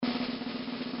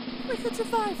We could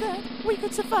survive that. We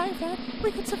could survive that.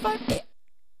 We could survive it.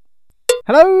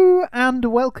 Hello and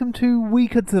welcome to We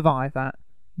Could Survive That,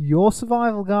 your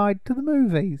survival guide to the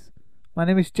movies. My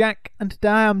name is Jack and today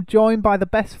I'm joined by the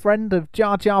best friend of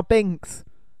Jar Jar Binks.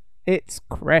 It's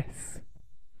Chris.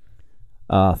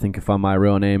 I think I found my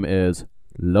real name is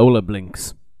Lola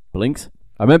Blinks. Blinks?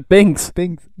 I meant Binks.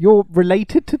 Binks, you're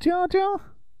related to Jar Jar?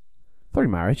 Through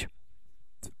marriage.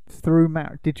 Through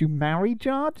marriage. Did you marry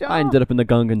Jar Jar? I ended up in the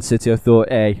Gungan city. I thought,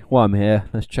 hey, while I'm here,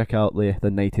 let's check out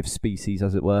the native species,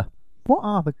 as it were. What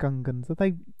are the Gungans? Are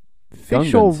they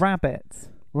fish or rabbits?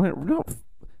 Right,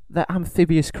 they're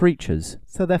amphibious creatures.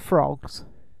 So they're frogs.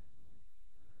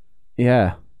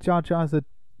 Yeah. Jar Jar's a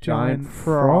giant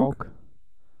frog.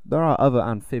 There are other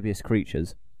amphibious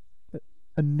creatures.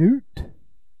 A newt?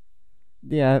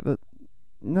 Yeah, but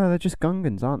no, they're just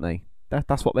Gungans, aren't they?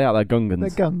 That's what they are. They're Gungans. They're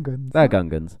Gungans. They're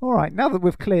Gungans. Alright, now that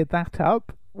we've cleared that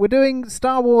up, we're doing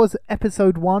Star Wars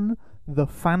Episode 1, The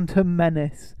Phantom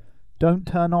Menace. Don't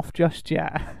turn off just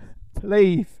yet.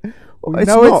 Please. We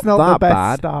know it's not the best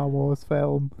bad. Star Wars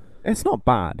film. It's not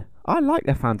bad. I like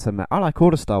the Phantom Menace. I like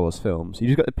all the Star Wars films. You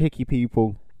just got the picky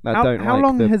people that don't like. How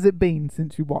long has it been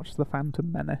since you watched The Phantom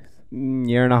Menace?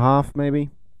 Year and a half,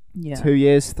 maybe? Yeah. 2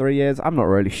 years, 3 years? I'm not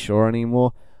really sure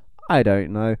anymore. I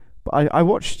don't know. But I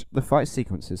watched the fight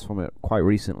sequences from it quite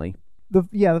recently.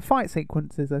 The fight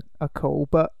sequences are cool,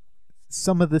 but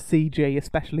some of the CG,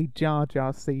 especially Jar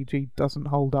Jar's CG, doesn't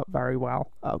hold up very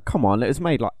well. Oh, come on. It was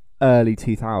made like early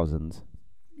 2000s.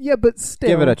 Yeah, but still...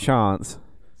 Give it a chance.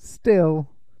 Still,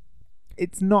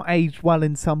 it's not aged well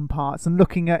in some parts, and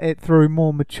looking at it through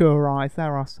more mature eyes,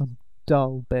 there are some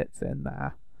dull bits in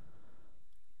there.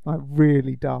 Like,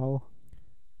 really dull.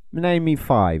 Name me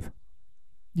 5.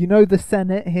 You know the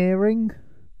Senate hearing?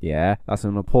 Yeah, that's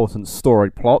an important story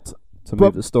plot to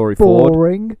move the story forward.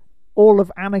 Boring. All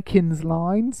of Anakin's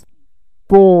lines.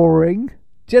 Boring.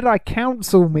 Jedi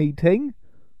Council meeting.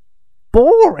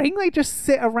 Boring. They just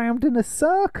sit around in a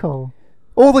circle.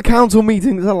 All the council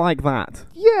meetings are like that.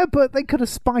 Yeah, but they could have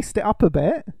spiced it up a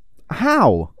bit.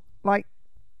 How? Like,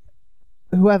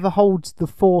 whoever holds the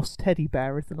Force teddy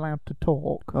bear is allowed to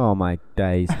talk. Oh my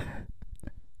days.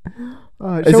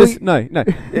 No. No.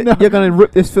 You're going to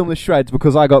rip this film to shreds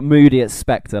because I got moody at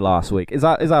Spectre last week. Is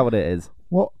that what it is?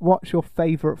 What's your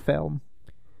favourite film?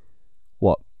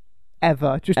 What?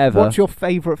 Ever. Just Ever? What's your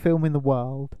favourite film in the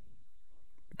world?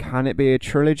 Can it be a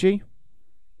trilogy?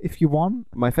 If you want.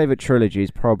 My favourite trilogy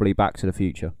is probably Back to the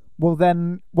Future. Well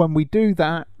then, when we do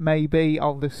that, maybe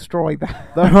I'll destroy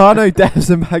that. There are no deaths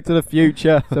in Back to the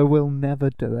Future. So we'll never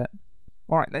do it.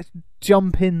 Alright, let's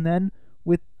jump in then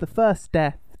with the first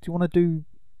death. Do you want to do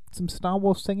some Star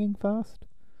Wars singing first?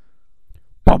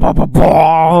 Bum bum bum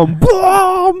bum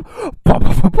bum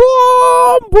bum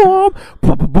bum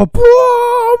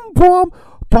bum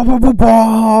bum bum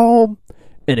bum.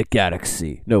 In a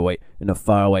galaxy. No, wait. In a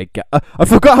faraway I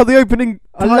forgot how the opening...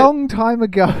 A long time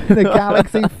ago, in a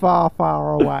galaxy far,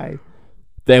 far away.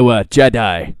 There were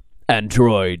Jedi and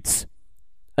droids.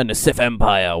 And the Sith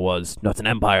Empire was not an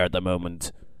empire at the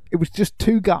moment. It was just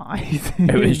two guys.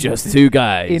 It was just two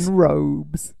guys. In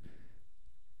robes.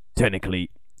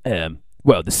 Technically,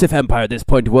 well, the Sith Empire at this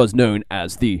point was known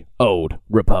as the Old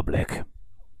Republic.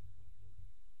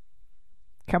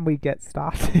 Can we get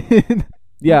started?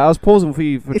 Yeah, I was pausing for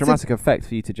you for dramatic effect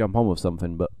for you to jump on with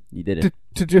something, but you did it.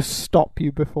 To just stop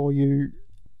you before you...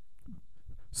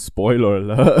 Spoiler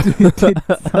alert. did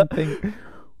something.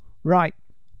 Right.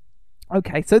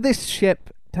 Okay, so this ship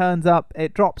turns up,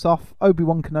 it drops off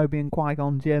Obi-Wan Kenobi and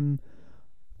Qui-Gon Jinn.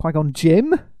 Qui-Gon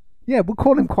Jinn? Yeah, we'll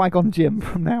call him Qui-Gon Jinn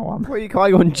from now on. What are you,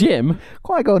 Qui-Gon Jinn?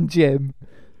 Qui-Gon Jinn.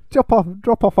 Drop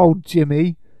off old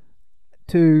Jimmy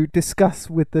to discuss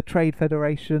with the Trade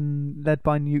Federation led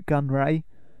by Newt Gunray.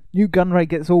 Newt Gunray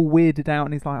gets all weirded out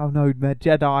and he's like, oh no, they're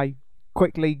Jedi.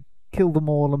 Quickly kill them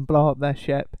all and blow up their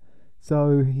ship.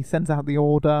 So he sends out the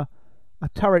order. A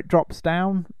turret drops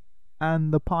down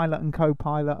and the pilot and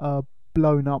co-pilot are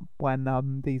blown up when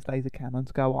these laser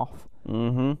cannons go off.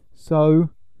 Mm-hmm.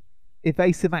 So,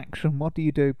 evasive action, what do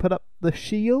you do? Put up the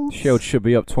shields? Shield should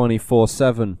be up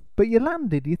 24/7. But you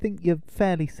landed, you think you're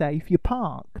fairly safe, you're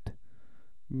parked.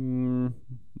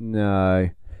 No.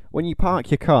 When you park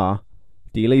your car,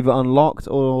 do you leave it unlocked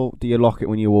or do you lock it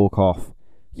when you walk off?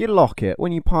 You lock it.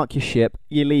 When you park your ship,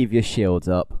 you leave your shields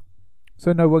up.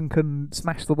 So no one can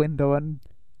smash the window and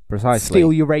Precisely.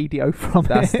 steal your radio from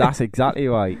it. That's exactly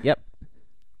right. Yep.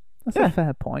 That's a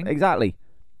fair point. Exactly.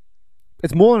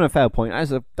 It's more than a fair point.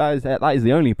 That is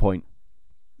the only point.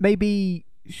 Maybe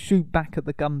shoot back at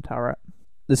the gun turret.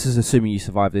 This is assuming you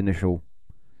survived the initial.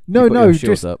 No, You've got your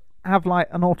shields just up. have like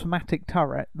an automatic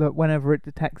turret that whenever it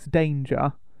detects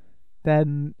danger,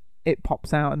 then it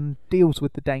pops out and deals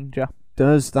with the danger.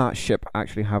 Does that ship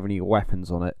actually have any weapons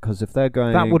on it? Because if they're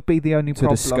going That would be the only to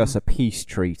problem. discuss a peace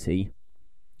treaty,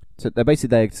 so they're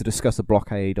basically there to discuss a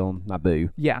blockade on Naboo.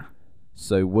 Yeah.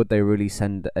 So would they really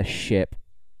send a ship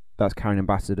that's carrying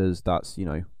ambassadors that's,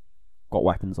 got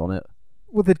weapons on it?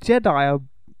 Well, the Jedi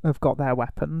have got their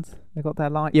weapons. They've got their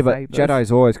lightsabers. Yeah, but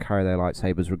Jedis always carry their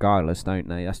lightsabers regardless, don't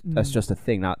they? That's just a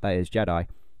thing. That is Jedi.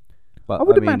 But I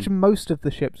would imagine most of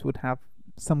the ships would have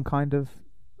some kind of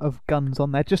guns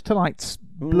on there, just to like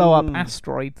blow up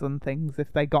asteroids and things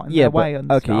if they got in their way and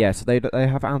stuff. Okay, yeah, so they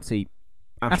have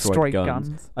anti-asteroid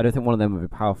guns. I don't think one of them would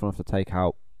be powerful enough to take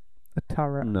out a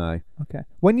turret. No. Okay.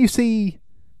 When you see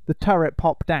the turret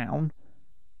pop down,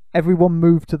 everyone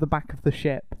move to the back of the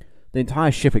ship. The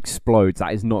entire ship explodes.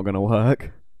 That is not going to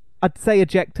work. I'd say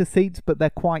ejector seats, but they're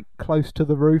quite close to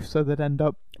the roof, so they'd end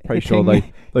up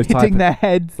hitting their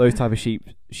heads. Those type of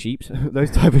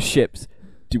those type of ships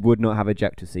would not have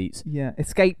ejector seats. Yeah,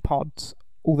 escape pods.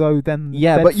 Although then,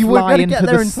 but you fly would into get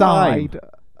there the in side time.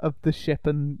 of the ship,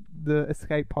 and the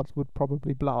escape pods would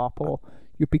probably blow up, or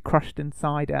you'd be crushed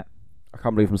inside it. I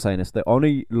can't believe I'm saying this. The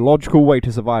only logical way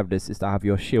to survive this is to have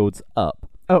your shields up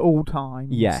at all times.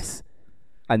 Yes,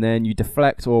 and then you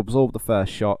deflect or absorb the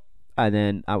first shot, and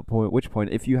then at which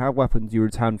point, if you have weapons, you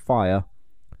return fire,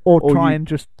 or try and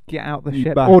just get out the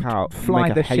ship, back or out, fly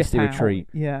make the a hasty ship retreat.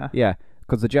 out. Yeah, yeah,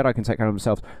 because the Jedi can take care of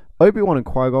themselves. Obi-Wan and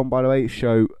Qui-Gon, by the way,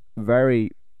 show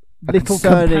very little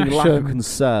concerning lack of compassion.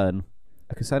 concern.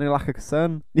 A concerning lack of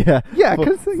concern. Yeah, yeah,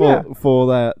 for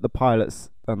the pilots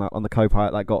and the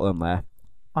co-pilot that got them there.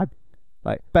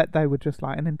 I bet they were just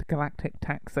like an intergalactic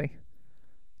taxi.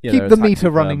 Yeah, Keep the meter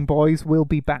running, boys. We'll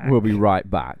be back. We'll be right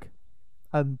back.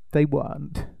 And they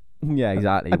weren't. Yeah,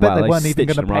 exactly. I bet they weren't even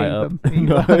going to pay them.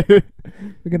 No.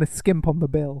 We're going to skimp on the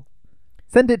bill.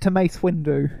 Send it to Mace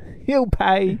Windu. He'll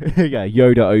pay. Yeah,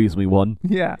 Yoda owes me one.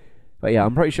 Yeah. But yeah,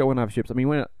 I'm pretty sure when I have ships, I mean,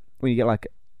 when you get like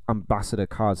ambassador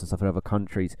cards and stuff in other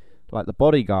countries, like the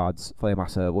bodyguards for the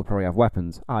ambassador will probably have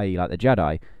weapons, i.e. like the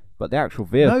Jedi. But the actual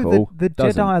vehicle No, the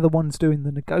doesn't. Jedi are the ones doing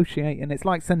the negotiating. It's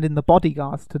like sending the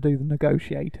bodyguards to do the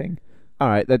negotiating. All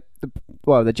right, the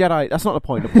Jedi. That's not the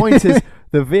point. The point is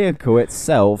the vehicle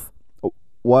itself.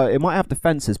 Well, it might have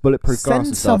defenses, bulletproof glass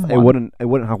and stuff. It wouldn't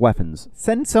have weapons.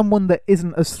 Send someone that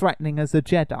isn't as threatening as a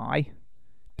Jedi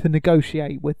to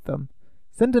negotiate with them.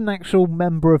 Send an actual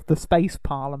member of the Space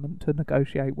Parliament to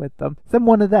negotiate with them. Send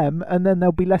one of them, and then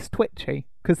they'll be less twitchy.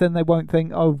 Because then they won't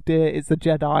think, oh dear, it's a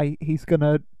Jedi, he's going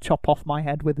to chop off my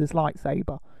head with his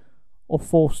lightsaber. Or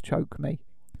force choke me.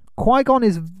 Qui-Gon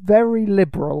is very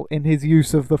liberal in his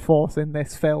use of the Force in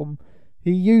this film.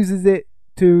 He uses it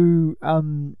to,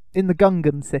 in the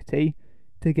Gungan city,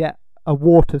 to get a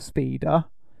water speeder.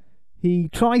 He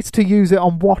tries to use it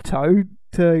on Watto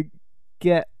to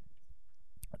get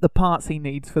the parts he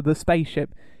needs for the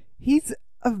spaceship. He's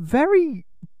a very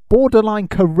borderline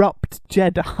corrupt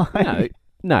Jedi.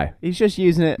 No, he's just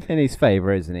using it in his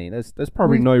favour, isn't he? There's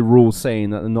probably no rule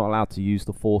saying that they're not allowed to use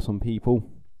the Force on people.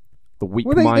 The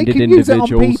weak-minded they can individuals.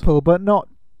 Use it on people, but not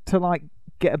to like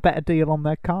get a better deal on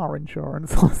their car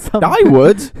insurance or something. I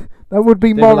would. That would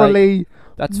be morally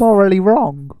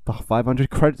wrong. 500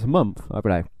 credits a month. I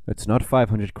don't know. It's not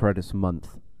 500 credits a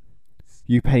month.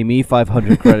 You pay me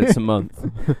 500 credits a month.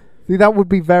 See, that would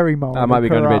be very morally That might be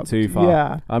going a bit corrupt. too far.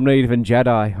 Yeah. I'm not even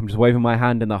Jedi. I'm just waving my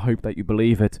hand in the hope that you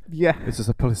believe it. Yeah. It's just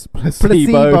a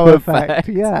placebo effect.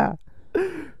 Yeah.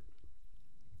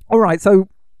 All right, so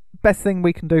best thing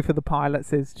we can do for the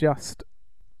pilots is just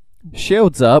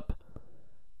shields up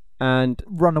and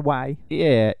run away.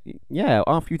 Yeah.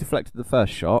 After you deflected the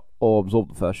first shot or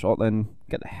absorbed the first shot, then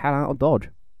get the hell out of Dodge.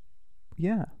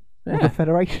 Yeah. All the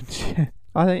Federation shit.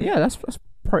 I think that's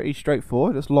pretty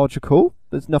straightforward. It's logical.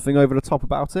 There's nothing over the top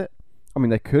about it. I mean,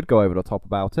 they could go over the top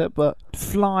about it, but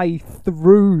fly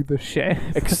through the ship,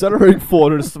 accelerate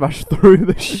forward and smash through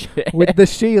the ship with the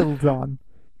shields on.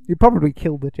 You'd probably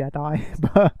kill the Jedi,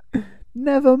 but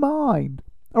never mind.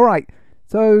 All right,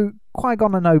 so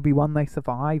Qui-Gon and Obi-Wan, they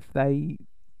survive. They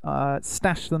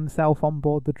stash themselves on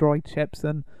board the droid ships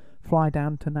and fly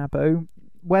down to Naboo,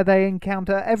 where they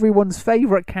encounter everyone's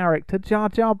favourite character, Jar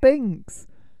Jar Binks.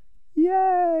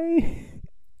 Yay!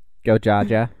 Go Jar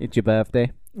Jar, it's your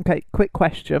birthday. Okay, quick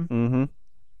question. Mm-hmm.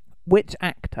 Which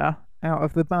actor out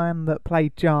of the man that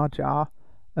played Jar Jar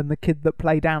and the kid that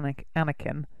played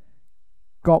Anakin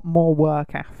got more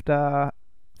work after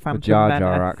Phantom The Jar Menace?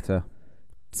 Jar actor.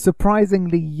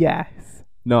 Surprisingly, yes.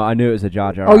 No, I knew it was a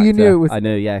Jar Jar actor. You knew it was... I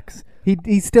knew, yeah. 'Cause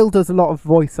he still does a lot of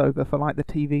voiceover for like the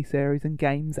TV series and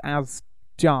games as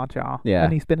Jar Jar. Yeah.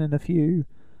 And he's been in a few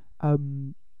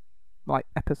like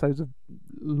episodes of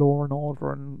Law and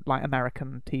Order and like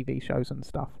American TV shows and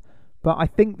stuff. But I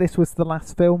think this was the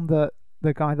last film that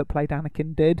the guy that played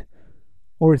Anakin did,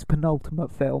 or his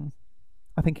penultimate film.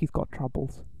 I think he's got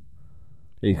troubles.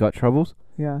 He's got troubles?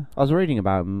 Yeah. I was reading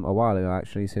about him a while ago,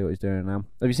 actually, see what he's doing now.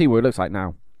 Have you seen what he looks like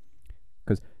now?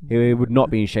 Because he would not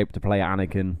be in shape to play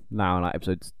Anakin now in like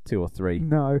episodes 2 or 3.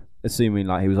 No. Assuming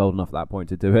like he was old enough at that point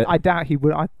to do it. I doubt he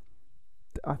would. I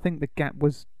think the gap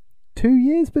was 2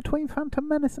 years between Phantom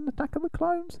Menace and Attack of the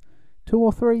Clones. 2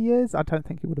 or 3 years. I don't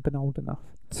think he would have been old enough.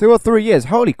 2 or 3 years?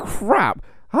 Holy crap!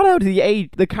 How the hell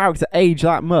did the character age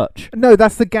that much? No,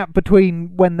 that's the gap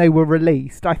between when they were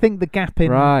released. I think the gap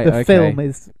in the film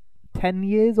is 10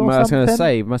 years or something. I was going to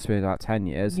say, it must be about 10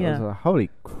 years. Yeah. I was like, holy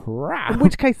crap! In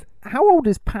which case, how old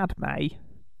is Padme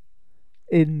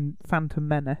in Phantom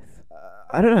Menace?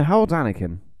 I don't know, how old's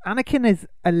Anakin? Anakin is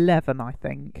 11, I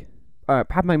think.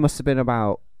 Padme must have been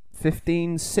about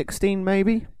 15, 16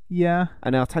 maybe? Yeah.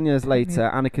 And now 10 years later,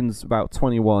 Anakin's about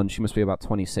 21, she must be about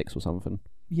 26 or something.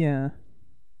 Yeah.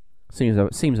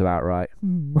 Seems about right.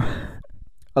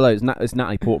 Although it's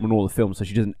Natalie Portman in all the films, so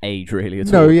she doesn't age really at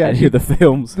all. No, yeah, any of the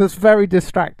films. That's very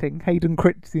distracting. Hayden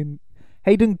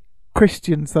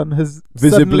Christensen has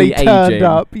Visibly suddenly turned aging.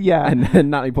 up. Yeah. And then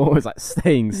Natalie Portman was like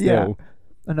staying still. Yeah.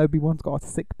 And Obi-Wan's got a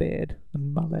sick beard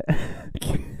and mullet.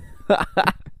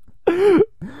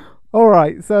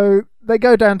 Alright, so they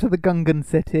go down to the Gungan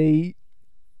city.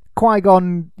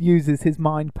 Qui-Gon uses his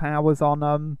mind powers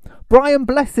on Brian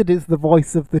Blessed is the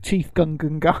voice of the chief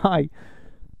Gungan guy.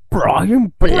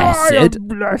 Brian Blessed? Brian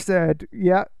Blessed,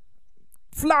 yeah.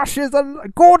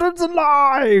 Gordon's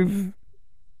alive!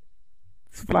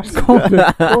 Flash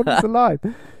Gordon's alive.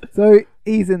 So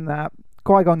he's in that.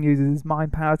 Qui-Gon uses his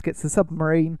mind powers, gets the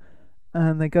submarine,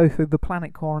 and they go through the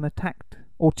planet core and attacked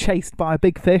or chased by a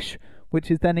big fish,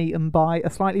 which is then eaten by a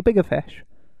slightly bigger fish.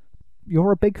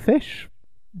 You're a big fish?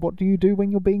 What do you do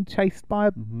when you're being chased by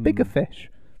a bigger fish?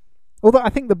 Although I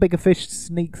think the bigger fish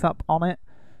sneaks up on it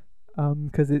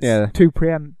because it's too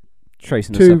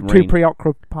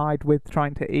preoccupied with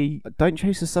trying to eat. Don't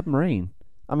chase a submarine.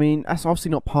 I mean, that's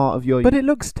obviously not part of your. But it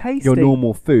looks tasty. Your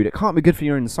normal food. It can't be good for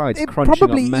your insides. It crunching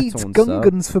probably up metal eats and stuff.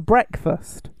 Gungans for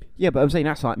breakfast. Yeah, but I'm saying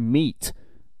that's like meat.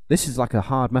 This is like a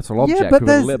hard metal object but with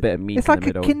a little bit of meat. It's in like the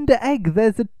middle. a Kinder Egg.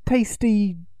 There's a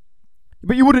tasty.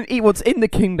 But you wouldn't eat what's in the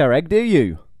Kinder Egg, do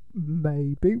you?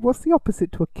 Maybe. What's the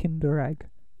opposite to a Kinder Egg?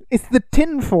 It's the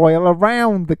tinfoil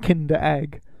around the Kinder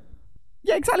Egg.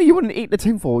 Yeah, exactly. You wouldn't eat the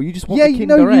tinfoil. You just want the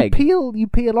Kinder Egg. You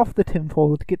peel off the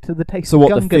tinfoil to get to the taste. So of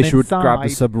what? Gungan The fish would inside. grab the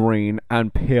submarine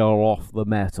and peel off the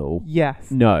metal.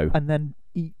 Yes. No. And then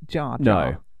eat Jar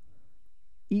Jar. No.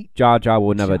 Eat Jar Jar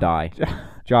will never die.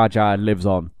 Jar Jar lives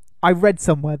on. I read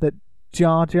somewhere that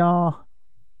Jar Jar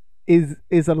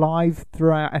is alive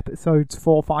throughout episodes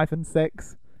 4, 5, and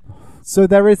 6. So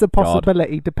there is a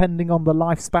possibility, depending on the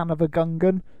lifespan of a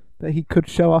Gungan, that he could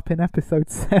show up in episode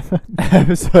 7.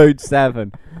 Episode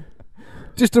 7.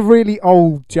 Just a really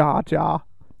old Jar Jar.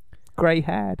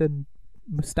 Grey-haired and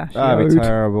mustachioed. That'd be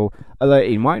terrible. Although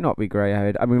he might not be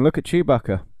grey-haired. I mean, look at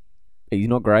Chewbacca. He's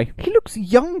not grey. He looks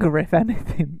younger, if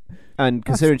anything. And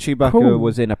considering Chewbacca cool.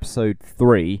 was in episode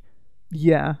 3,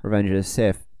 yeah, Revenge of the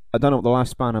Sith, I don't know what the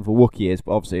lifespan of a Wookiee is,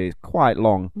 but obviously it's quite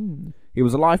long. He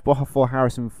was alive before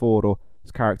Harrison Ford, or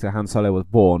his character Han Solo, was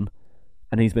born,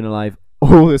 and he's been alive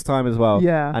all this time as well.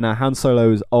 Yeah. And now Han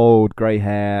Solo's old, grey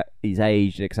hair, he's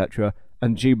aged, etc.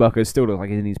 And Chewbacca still looks like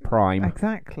he's in his prime.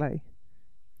 Exactly.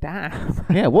 Damn.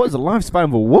 Yeah, what is the lifespan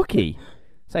of a Wookiee?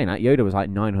 Saying that, Yoda was like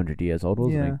 900 years old,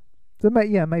 wasn't he? So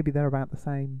maybe they're about the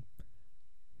same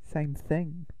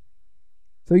thing.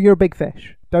 So you're a big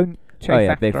fish. Don't chase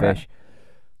after big it. fish.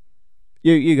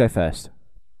 You go first.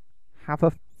 Have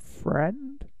a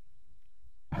friend?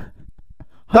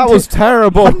 That was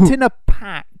terrible. Hunting a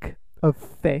pack of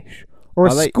fish. Or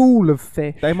a school of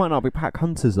fish. They might not be pack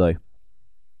hunters, though.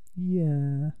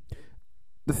 Yeah.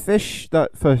 The fish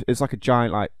that first is like a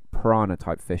giant, like piranha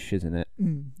type fish, isn't it?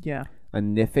 Yeah.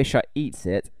 And the fish that eats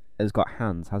it has got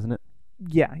hands, hasn't it?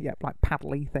 Yeah, like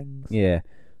paddly things. Yeah.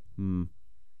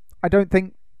 I don't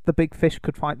think the big fish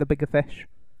could fight the bigger fish.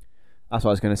 That's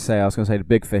what I was going to say. I was going to say the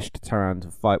big fish to turn around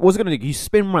to fight. What's it going to do? You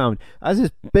spin round as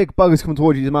this big bug is coming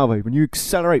towards you, his mouth open. You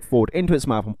accelerate forward into its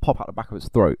mouth and pop out the back of its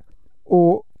throat.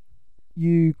 Or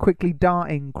you quickly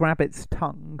dart in, grab its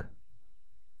tongue,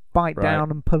 bite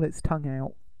down and pull its tongue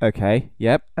out. Okay.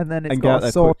 Yep. And then it's got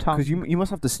a sore tongue. Because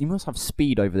you must have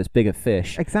speed over this bigger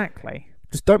fish. Exactly.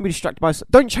 Just don't be distracted by.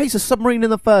 Don't chase a submarine in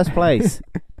the first place.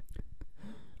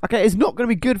 Okay, it's not going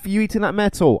to be good for you eating that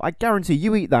metal. I guarantee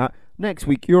you eat that. Next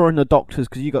week, you're in the doctor's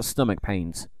because you got stomach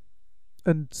pains.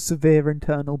 and severe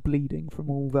internal bleeding from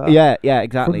all the Yeah,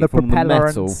 exactly. from the propeller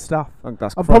metal. and stuff. I think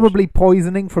that's And crushed. probably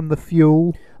poisoning from the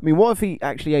fuel. I mean, what if he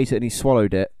actually ate it and he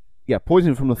swallowed it? Yeah,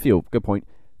 poisoning from the fuel. Good point.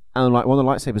 And like one of the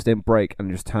lightsabers didn't break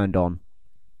and just turned on,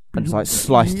 and just like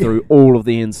sliced Yeah. through all of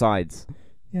the insides.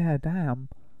 Yeah, damn.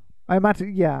 I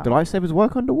imagine. Yeah, Do lightsabers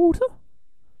work underwater?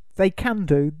 they can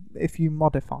do if you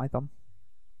modify them.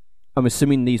 I'm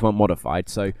assuming these weren't modified,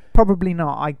 so. Probably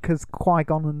not. Because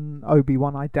Qui-Gon and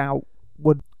Obi-Wan, I doubt,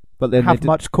 would But then have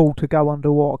much call to go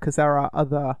underwater. Because there are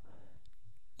other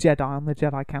Jedi on the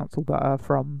Jedi Council that are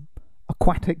from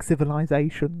aquatic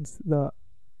civilizations that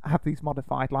have these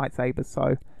modified lightsabers.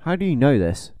 So How do you know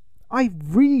this? I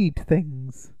read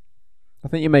things. I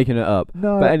think you're making it up.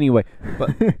 No, But anyway,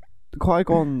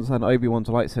 Qui-Gon's and Obi-Wan's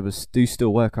lightsabers do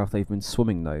still work after they've been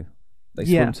swimming, though. They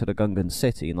Yeah. swim to the Gungan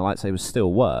city, and the lightsabers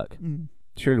still work. Mm.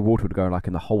 Surely water would go like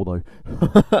in the hole, though.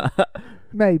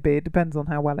 Maybe it depends on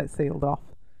how well it's sealed off.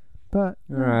 But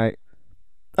Right.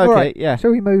 All Okay. right, Yeah.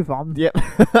 shall we move on? Yep.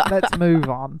 Let's move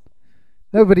on.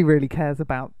 Nobody really cares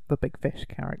about the big fish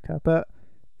character, but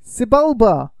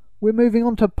Sebulba. We're moving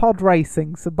on to pod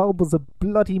racing. Sebulba's a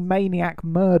bloody maniac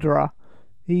murderer.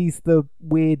 He's the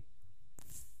weird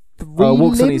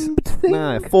walks on his- three-limbed thing.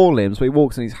 Nah, 4 limbs, but he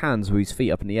walks on his hands with his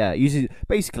feet up in the air.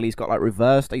 Basically, he's got like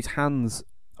reversed his hands,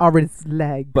 Are his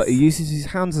legs, but he uses his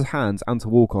hands as hands and to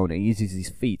walk on. He uses his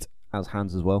feet as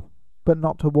hands as well. but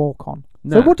not to walk on.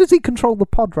 No, So what does he control the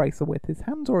pod racer with? His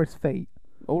hands or his feet?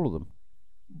 all of them.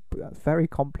 That's very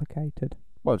complicated.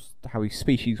 Well, it's how his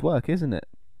species work, isn't it?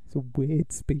 It's a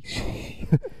weird species.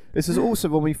 This is also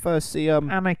when we first see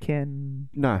Anakin.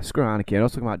 Nah, screw Anakin. I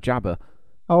was talking about Jabba.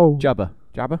 Oh, Jabba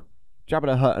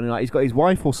the Hutt, and like he's got his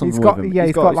wife or something he's got with him.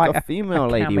 he's got like a female a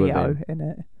lady with cameo him. in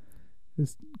it.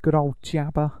 There's good old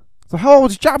Jabba. So how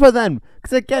old's Jabba then?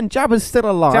 Because again, Jabba's still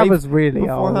alive. Jabba's really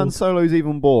before old. Han Solo's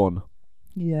even born.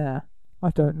 Yeah, I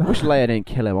don't I know. wish Leia didn't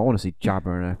kill him. I want to see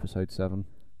Jabba in Episode 7.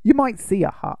 You might see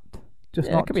a Hutt, just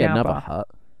Yeah, not it could be Jabba. another Hutt.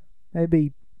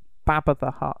 Maybe Baba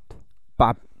the Hutt.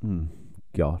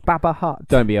 God. Baba Hutt.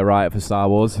 Don't be a riot for Star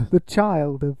Wars. The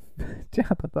child of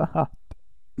Jabba the Hutt.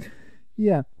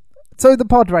 Yeah. So the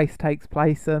pod race takes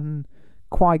place, and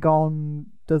Qui-Gon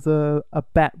does a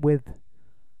bet with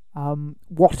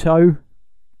Watto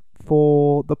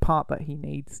for the part that he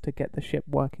needs to get the ship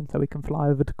working so he can fly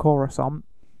over to Coruscant.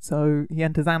 So he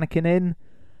enters Anakin in,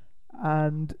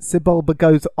 and Sebulba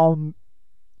goes on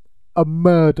a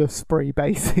murder spree,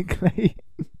 basically.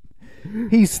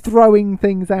 He's throwing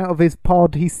things out of his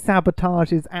pod. He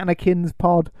sabotages Anakin's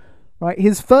pod. Right,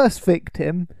 his first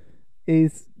victim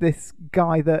is this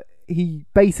guy that he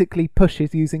basically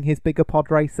pushes using his bigger pod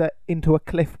racer into a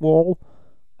cliff wall,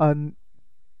 and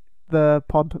the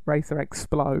pod racer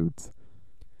explodes.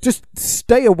 Just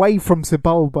stay away from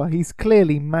Sebulba. He's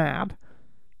clearly mad.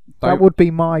 That would be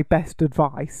my best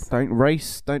advice. Don't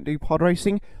race. Don't do pod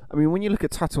racing. I mean, when you look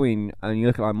at Tatooine and you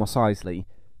look at like Mos Eisley,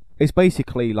 it's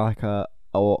basically like a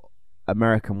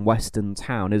American Western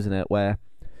town, isn't it? Where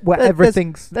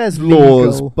Everything's there's legal.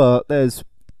 laws, but they're It's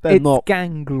not.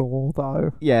 gang law,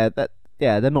 though.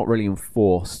 They're not really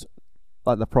enforced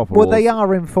like the proper Well, laws. they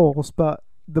are enforced, but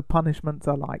the punishments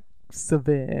are like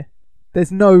severe.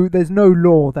 There's no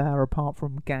law there apart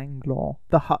from gang law,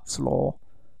 the Hutt's law.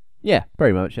 Yeah,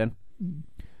 very much then.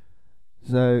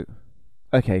 So,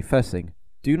 okay, first thing,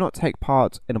 do not take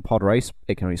part in a pod race.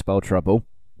 It can only spell trouble.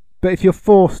 But if you're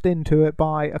forced into it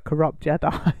by a corrupt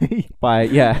Jedi,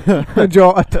 Yeah. and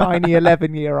you're a tiny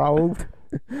 11-year-old,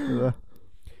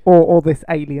 or this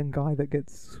alien guy that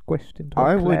gets squished into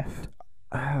a cliff.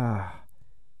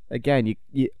 Again,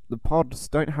 the pods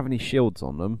don't have any shields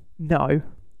on them. No.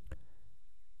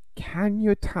 Can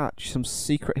you attach some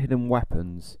secret hidden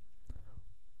weapons?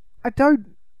 I don't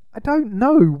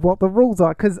know what the rules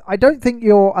are, because I don't think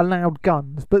you're allowed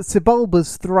guns, but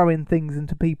Sebulba's throwing things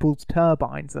into people's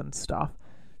turbines and stuff.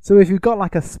 So if you've got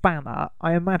like a spanner,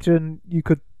 I imagine you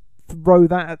could throw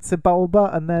that at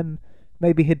Sebulba and then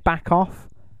maybe he'd back off.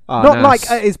 Not like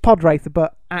at his pod racer,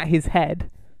 but at his head.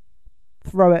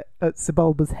 Throw it at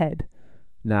Sebulba's head.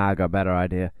 Nah, I got a better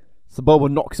idea.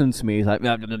 Sebulba knocks into me. He's like,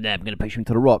 I'm going to push him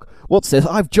to the rock. What's this?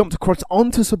 I've jumped across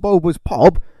onto Sebulba's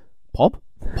pod.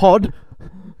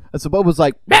 And Sebulba's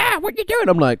like, what you doing?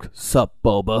 I'm like, sup,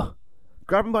 Bulba.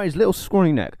 Grab him by his little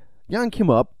scrawny neck, yank him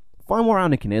up, find where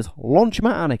Anakin is, launch him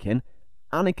at Anakin.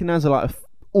 Anakin has a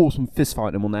awesome fist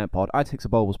fight him on their pod. I take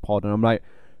Sebulba's pod and I'm like,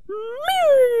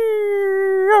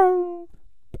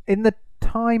 In the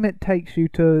time it takes you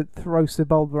to throw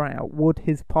Sebulba out, would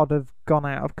his pod have gone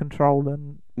out of control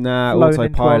and nah, flown into a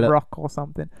autopilot. rock or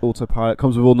something? Autopilot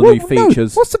comes with all the new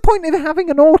features. No. What's the point of having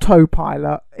an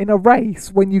autopilot in a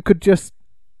race when you could just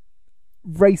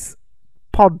race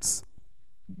pods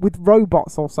with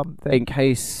robots or something. In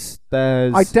case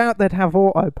there's... I doubt they'd have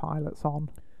autopilots on.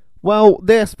 Well,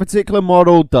 this particular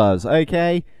model does,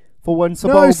 okay? For when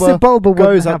Sebulba Sebulba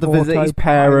goes wouldn't out to have visit his autopilot.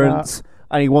 parents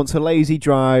and he wants a lazy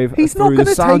drive He's not through the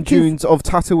gonna sand take his- dunes of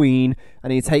Tatooine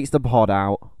and he takes the pod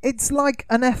out. It's like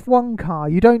an F1 car.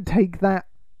 You don't take that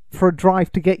for a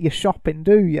drive to get your shopping,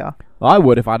 do you? I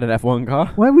would if I had an F1 car.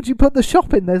 Where would you put the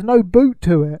shopping? There's no boot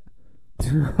to it.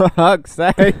 For fuck's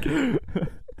sake.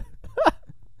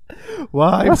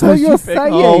 Why? That's such what you're big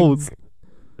saying. holes?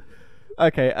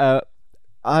 Okay,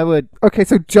 I would... Okay,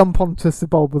 so jump onto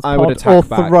Sebulba's I would pod attack or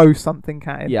back. throw something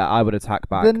at him. Yeah, I would attack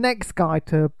back. The next guy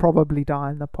to probably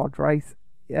die in the pod race,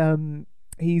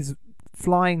 he's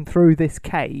flying through this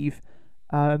cave.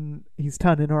 He's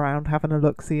turning around, having a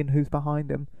look, seeing who's behind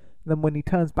him. Then when he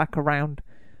turns back around,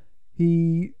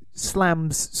 he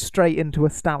slams straight into a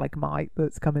stalagmite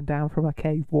that's coming down from a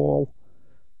cave wall.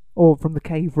 Or from the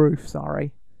cave roof,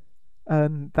 sorry.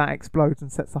 And that explodes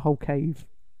and sets the whole cave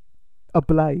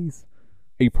ablaze.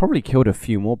 He probably killed a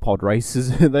few more pod racers.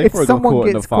 They If probably got someone caught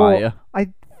in the gets fire. I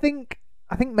think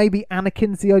maybe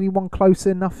Anakin's the only one close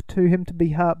enough to him to be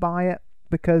hurt by it,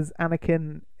 because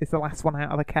Anakin is the last one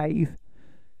out of the cave,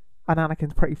 and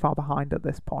Anakin's pretty far behind at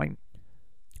this point.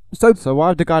 So why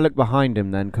did the guy look behind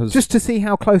him then? Cause... just to see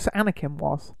how close Anakin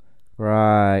was,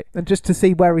 Right. and just to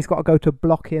see where he's got to go to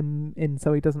block him in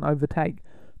so he doesn't overtake.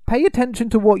 Pay attention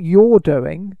to what you're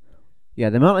doing. Yeah,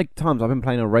 the amount of times I've been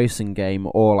playing a racing game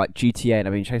or like GTA and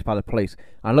I've been chased by the police,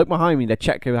 and I look behind me to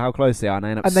check how close they are, and I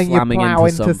end up And then you slamming plow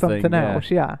into something else,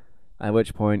 yeah. At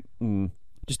which point,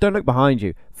 just don't look behind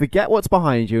you. Forget what's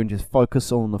behind you and just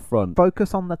focus on the front.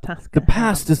 Focus on the task. The at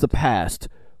past hand. is the past.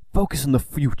 Focus on the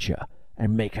future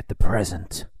and make it the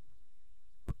present.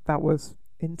 That was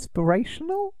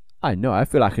inspirational? I know, I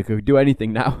feel like I could do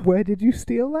anything now. Where did you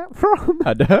steal that from?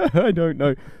 I don't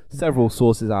know. Several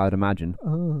sources, I would imagine.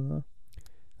 And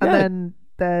Yeah. then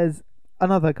there's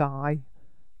another guy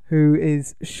who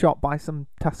is shot by some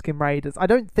Tusken Raiders. I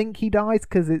don't think he dies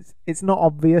because it's not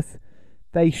obvious.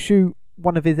 They shoot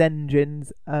one of his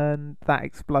engines and that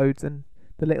explodes, and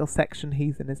the little section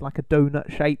he's in is like a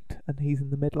donut shaped, and he's in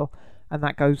the middle, and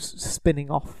that goes spinning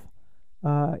off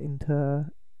into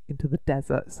the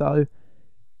desert. So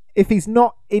if he's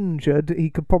not injured, he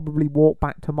could probably walk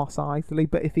back to Mos Eisley,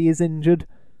 but if he is injured,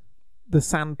 the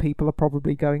sand people are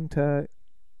probably going to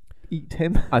eat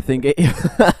him. I think it...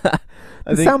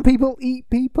 Sand people eat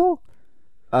people?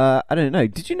 I don't know.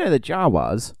 Did you know that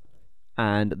Jawas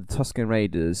and the Tusken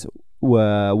Raiders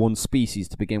were one species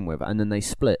to begin with, and then they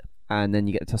split, and then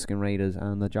you get the Tusken Raiders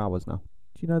and the Jawas now?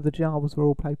 Do you know the Jawas were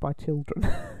all played by children?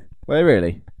 Wait,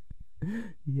 really?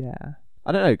 Yeah.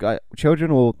 I don't know.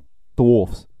 Children or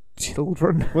dwarfs?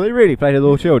 Children. Well, they really played as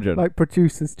all children. Like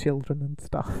producers' children and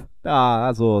stuff. Ah,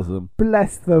 that's awesome.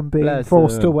 Bless them being Bless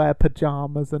forced to them. wear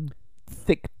pyjamas and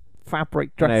thick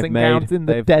fabric And they've dressing made- gowns in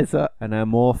the they've- desert. And they're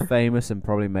more famous and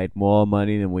probably made more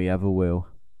money than we ever will.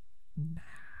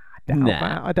 I doubt Nah.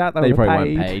 that. I doubt they, They were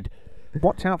probably paid. weren't paid.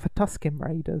 Watch out for Tusken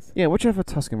Raiders. Yeah, watch out for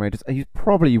Tusken Raiders. He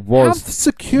probably was Have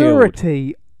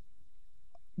security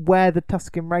where the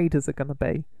Tusken Raiders are going to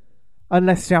be.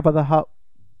 Unless Jabba the Hutt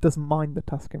doesn't mind the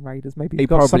Tusken Raiders. Maybe he's He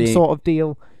got some probably- sort of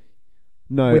deal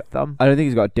No, with them. I don't think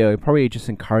he's got a deal. He probably just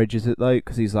encourages it though,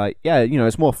 because he's like, yeah,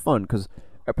 it's more fun because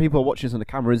people are watching this on the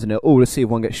camera, isn't it? Oh, let's see if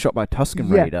one gets shot by a Tusken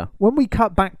Yeah. Raider. When we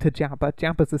cut back to Jabba,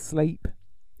 Jabba's asleep.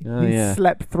 Oh, He's yeah.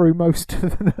 slept through most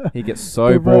of the He gets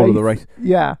so bored of the race.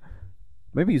 Yeah.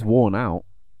 Maybe he's worn out.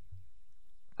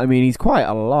 I mean, he's quite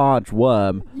a large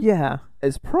worm. Yeah.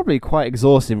 It's probably quite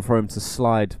exhausting for him to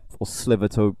slide or sliver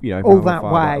to, All however that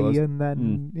far way was. and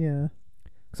then yeah.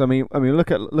 So I mean,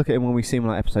 look at him when we see him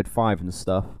like episode 5 and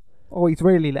stuff. Oh, he's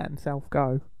really let himself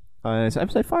go. Is it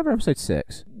episode 5 or episode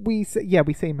 6? We see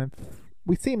him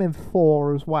in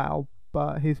 4 as well,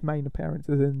 but his main appearance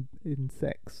is in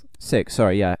 6. 6,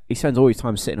 sorry, yeah. He spends all his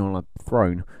time sitting on a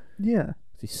throne. Yeah.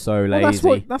 He's so Well,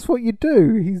 lazy. that's what you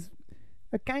do. He's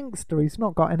a gangster. He's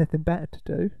not got anything better to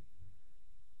do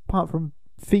apart from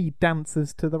feed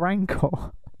dancers to the Rancor.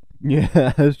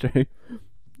 Yeah, that's true.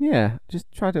 Yeah,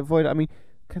 just try to avoid it. I mean,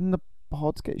 can the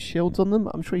pods get shields on them?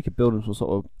 I'm sure you could build them some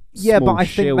sort of Yeah, small but I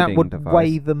think that shielding would device.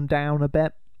 weigh them down a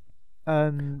bit.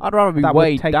 And I'd rather be that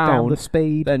weighed would take down the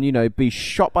speed. than, be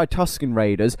shot by Tusken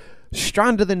Raiders,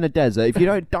 stranded in the desert. If you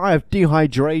don't die of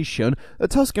dehydration, the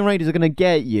Tusken Raiders are going to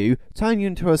get you, turn you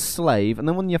into a slave, and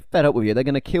then when you're fed up with you, they're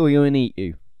going to kill you and eat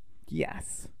you.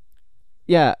 Yes.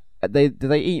 Yeah, do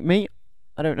they eat meat?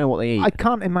 I don't know what they eat. I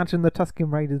can't imagine the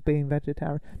Tusken Raiders being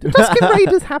vegetarian. Do Tusken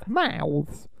Raiders have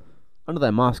mouths? Under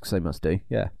their masks, they must do.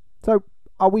 Yeah. So,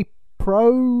 are we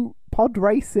pro pod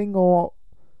racing or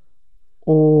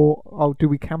do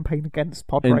we campaign against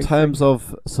pod racing? In terms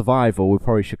of survival, we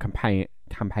probably should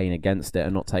campaign against it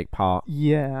and not take part.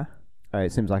 Yeah.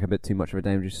 It seems like a bit too much of a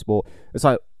dangerous sport. It's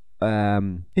like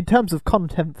in terms of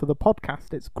content for the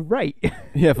podcast, it's great.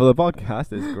 yeah, for the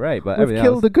podcast, it's great. But we've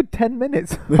killed a good 10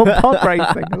 minutes on pod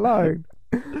racing alone.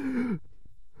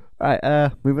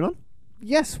 Right, moving on.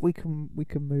 Yes, we can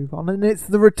move on, and it's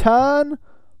the return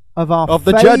of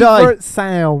the favourite Jedi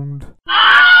sound.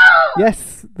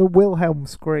 Yes, the Wilhelm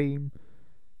scream.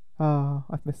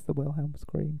 I've missed the Wilhelm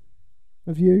scream.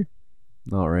 Have you?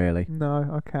 Not really.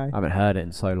 No, okay. I haven't heard it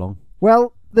in so long.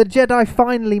 Well, the Jedi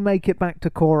finally make it back to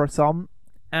Coruscant,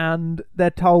 and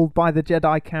they're told by the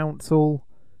Jedi Council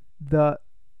that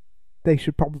they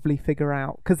should probably figure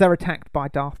out, because they're attacked by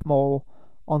Darth Maul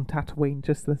on Tatooine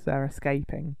just as they're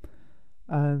escaping.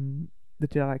 The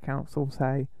Jedi Council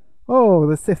say, "Oh,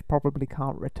 the Sith probably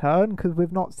can't return because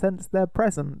we've not sensed their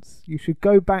presence. You should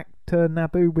go back to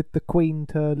Naboo with the Queen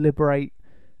to liberate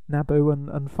Naboo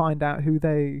and find out who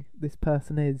this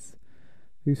person is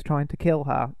who's trying to kill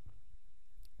her."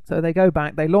 So they go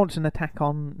back, they launch an attack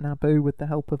on Naboo with the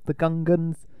help of the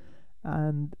Gungans,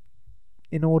 and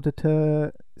in order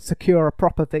to secure a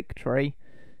proper victory,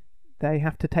 they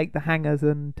have to take the hangars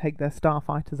and take their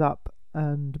starfighters up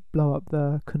and blow up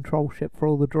the control ship for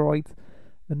all the droids.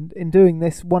 And in doing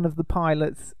this, one of the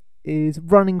pilots is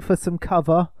running for some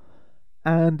cover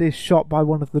and is shot by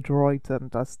one of the droids and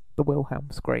does the Wilhelm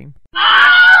scream.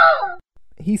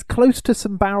 He's close to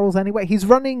some barrels anyway. He's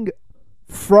running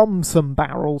from some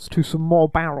barrels to some more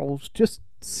barrels. Just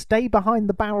stay behind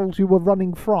the barrels you were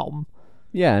running from.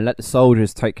 Yeah, and let the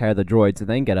soldiers take care of the droids and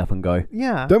then get up and go.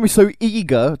 Yeah. Don't be so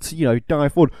eager to, die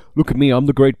forward. Look at me, I'm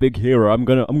the great big hero. I'm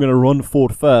gonna run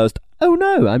forward first. Oh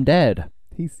no, I'm dead.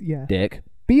 Dick.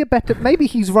 Maybe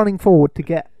he's running forward to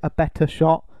get a better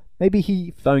shot. Maybe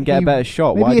he don't get a better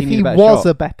shot. Maybe Why do you need a better if he was shot?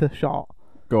 a better shot,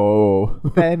 go.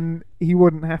 then he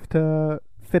wouldn't have to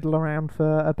fiddle around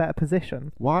for a better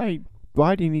position. Why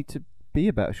do you need to be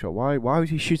a better shot? Why was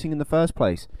he shooting in the first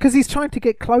place? Because he's trying to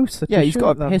get closer. Yeah, he's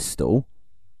got a them. pistol.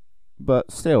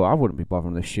 But still, I wouldn't be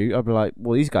bothering to shoot. I'd be like,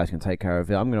 well, these guys can take care of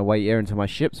it. I'm going to wait here until my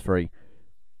ship's free.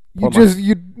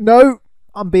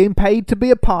 I'm being paid to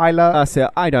be a pilot. That's it.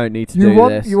 I don't need to do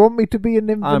this. You want me to be an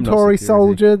inventory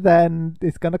soldier? Then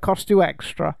it's going to cost you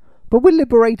extra. But we're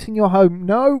liberating your home.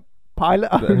 No, pilot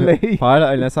only. Pilot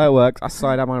only. That's how it works. I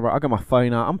slide out I got my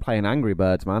phone out. I'm playing Angry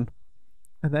Birds, man.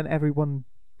 And then everyone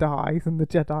dies and the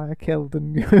Jedi are killed.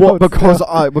 And what?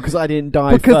 Because I didn't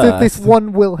die because first? of this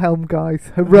one Wilhelm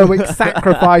guy's heroic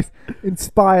sacrifice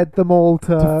inspired them all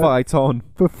to fight on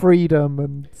for freedom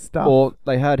and stuff. Or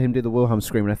they heard him do the Wilhelm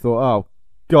scream and they thought, oh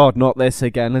God, not this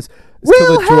again. Let's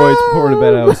kill the droids before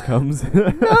anybody else comes.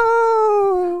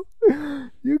 No,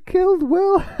 you killed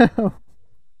Wilhelm.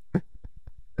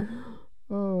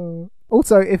 Oh.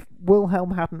 Also, if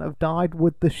Wilhelm hadn't have died,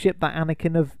 would the ship that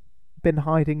Anakin have been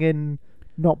hiding in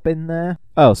not been there?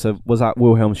 Oh, so was that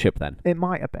Wilhelm's ship then? It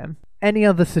might have been. Any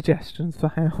other suggestions for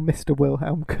how Mr.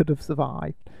 Wilhelm could have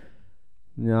survived?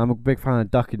 Yeah, I'm a big fan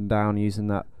of ducking down using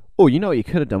that. Oh, you know what you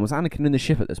could have done? Was Anakin in the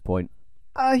ship at this point?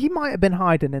 He might have been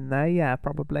hiding in there, yeah,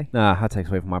 probably. Nah, that takes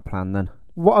away from my plan then.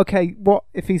 What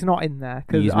if he's not in there?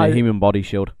 Use my human body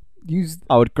shield.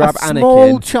 I would grab a Anakin.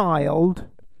 Small child.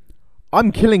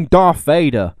 I'm killing Darth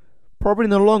Vader. Probably in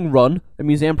the long run, it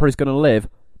means the Emperor's going to live,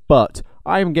 but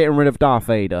I am getting rid of Darth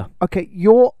Vader. Okay,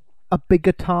 you're a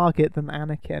bigger target than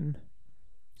Anakin,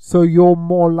 so you're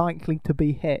more likely to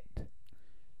be hit.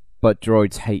 But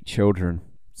droids hate children,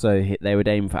 so they would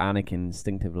aim for Anakin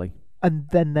instinctively. And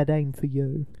then they'd aim for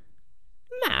you.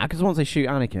 Nah, because once they shoot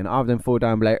Anakin, I'll then fall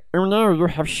down and be like, oh no, you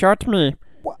have shot me.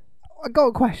 I got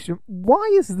a question.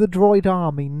 Why is the droid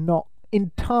army not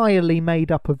entirely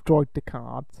made up of droid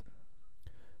Decards?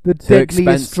 The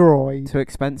deadliest droid. Too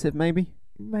expensive, maybe?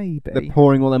 Maybe. They're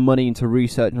pouring all their money into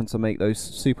research and to make those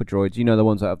super droids. You know, the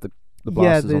ones that have the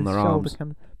blasters on their arms.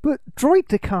 But droid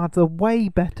Decards are way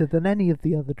better than any of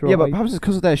the other droids. Yeah, but perhaps it's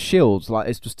because of their shields. Like,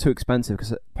 it's just too expensive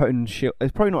because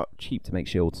it's probably not cheap to make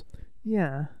shields.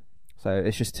 Yeah. So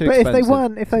it's just too expensive.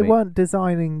 But if they weren't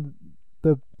designing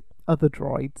the other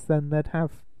droids, then they'd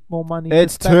have more money.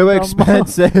 It's too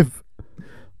expensive.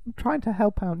 I'm trying to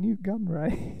help out Newt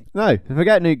Gunray. No,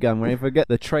 forget Newt Gunray. Forget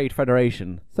the Trade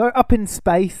Federation. So up in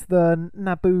space, the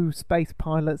Naboo space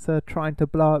pilots are trying to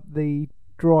blow up the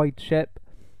droid ship.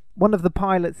 One of the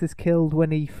pilots is killed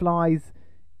when he flies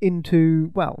in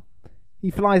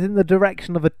the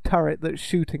direction of a turret that's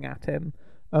shooting at him,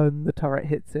 and the turret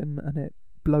hits him and it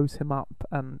blows him up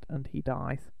and he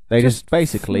dies. They just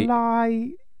basically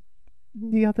fly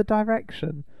the other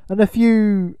direction. And a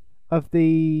few of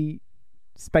the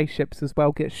spaceships as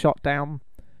well get shot down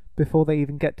before they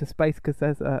even get to space, because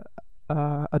there's a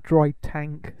droid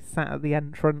tank sat at the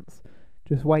entrance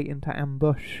just waiting to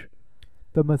ambush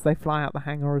them as they fly out the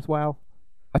hangar as well.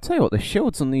 I tell you what, the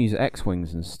shields on these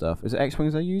X-wings and stuff. Is it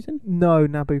X-wings they're using? No,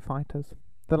 Naboo fighters.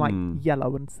 They're like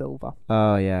yellow and silver.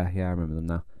 Oh yeah, I remember them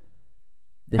now.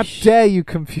 How dare you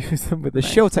confuse them with the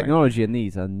shield technology in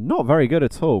these are not very good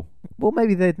at all. Well,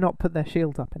 maybe they'd not put their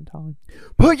shields up in time.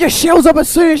 Put your shields up as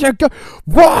soon as you go.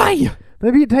 Why?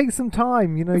 Maybe it takes some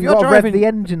time. You know, If you you're got to rev driving- the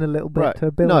engine a little bit Right.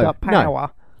 to build No, up no.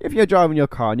 power. If you're driving your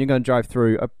car and you're going to drive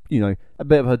through a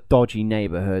bit of a dodgy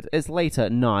neighbourhood, it's late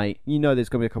at night. You know there's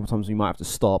going to be a couple of times you might have to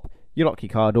stop. You lock your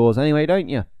car doors anyway, don't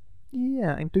you?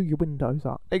 Yeah, and do your windows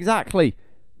up. Exactly.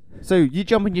 So you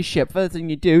jump in your ship. First thing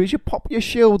you do is you pop your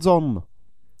shields on.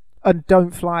 And don't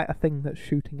fly at a thing that's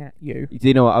shooting at you. Do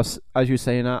you know what? As you were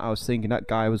saying that, I was thinking that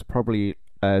guy was probably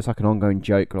it's like an ongoing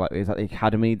joke. Like it's at the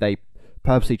academy, they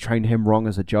purposely trained him wrong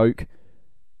as a joke.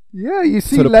 Yeah, you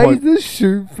see To the point- lasers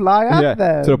shoot, fly at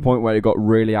them. to the point where it got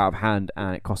really out of hand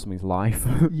and it cost him his life.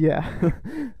 Yeah,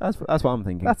 That's what I'm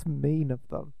thinking. that's mean of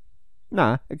them.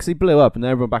 Nah, because he blew up and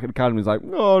everyone back at the academy was like,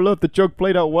 "Oh, look, the joke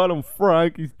played out well on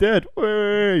Frank. He's dead."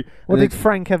 Way. What did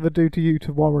Frank ever do to you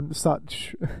to warrant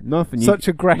such Nothing. such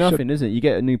aggression? Nothing, is it? You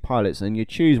get a new pilots and you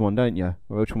choose one, don't you?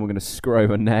 Which one we're going to screw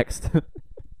over next? I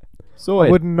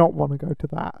Sorted. would not want to go to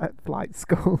that at flight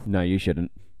school. No, you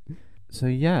shouldn't. So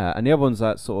yeah, and the other ones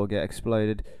that sort of get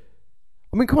exploded.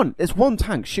 I mean, come on, it's one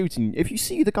tank shooting. If you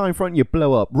see the guy in front of you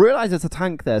blow up, realise there's a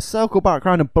tank there, circle back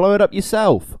around and blow it up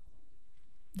yourself.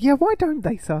 Yeah, why don't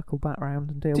they circle back round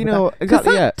and deal Do you with know that?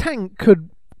 exactly? that Yeah. tank could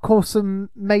cause some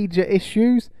major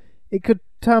issues. It could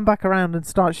turn back around and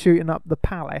start shooting up the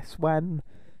palace when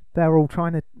they're all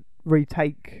trying to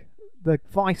retake the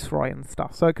viceroy and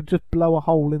stuff. So it could just blow a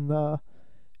hole in the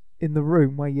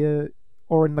room where you,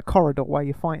 or in the corridor where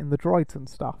you're fighting the droids and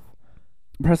stuff.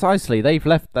 Precisely, they've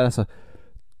left. The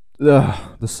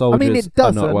soldiers I mean, it are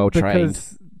doesn't not well trained.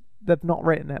 because they've not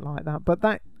written it like that. But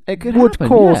that It could would happen,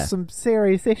 cause yeah. some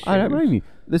serious issues. I don't blame you.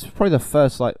 This is probably the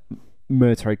first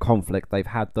military conflict they've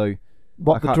had, though.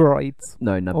 What, I the can't- droids?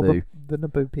 No, Or Naboo. the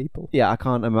Naboo people? Yeah, I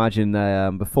can't imagine.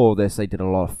 Before this, they did a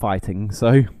lot of fighting,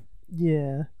 so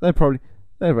Yeah. they're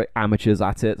very amateurs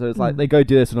at it. So it's like they go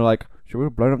do this and they're like, "Should we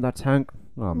have blown up that tank?"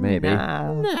 Oh, maybe.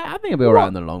 Nah. Nah, I think it'll be alright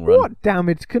in the long run. What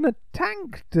damage can a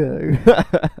tank do?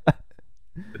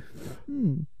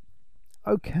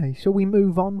 Okay, shall we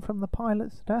move on from the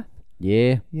pilot's death?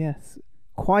 Yeah, Yes.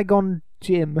 Qui-Gon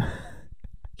Jinn.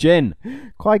 Jin,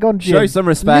 Qui-Gon Jinn. show some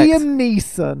respect. Liam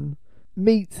Neeson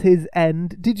meets his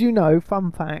end. Did you know,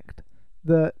 fun fact,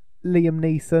 that Liam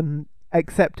Neeson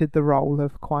accepted the role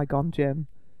of Qui-Gon Jinn?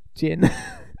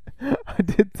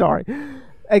 Sorry.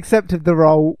 Accepted the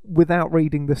role without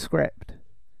reading the script.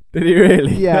 Did he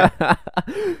really? Yeah.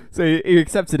 So he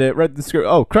accepted it, read the script.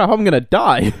 Oh crap! I'm gonna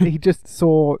die. He just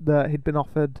saw that he'd been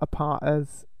offered a part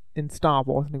as in Star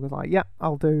Wars, and he was like, "Yeah,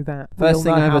 I'll do that." We all First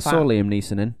thing know I how ever saw that- Liam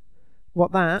Neeson in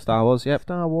What that? Star Wars. Yep.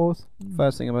 Star Wars.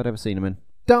 First thing I've ever seen him in.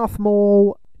 Darth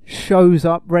Maul shows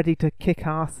up ready to kick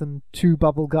ass and chew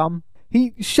bubble gum.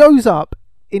 He shows up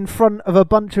in front of a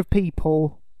bunch of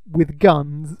people with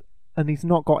guns, and he's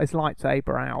not got his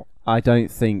lightsaber out. I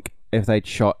don't think if they'd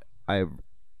shot,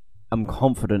 I'm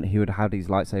confident he would have had his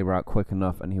lightsaber out quick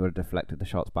enough, and he would have deflected the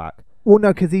shots back. Well,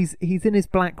 no, because he's in his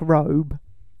black robe,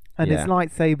 and Yeah. his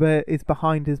lightsaber is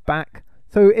behind his back.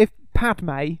 So if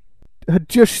Padme had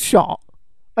just shot,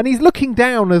 and he's looking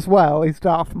down as well, is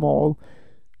Darth Maul.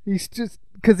 He's just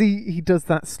because he does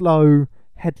that slow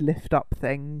head lift up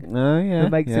thing Oh yeah,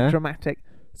 that makes yeah. it dramatic.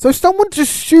 So someone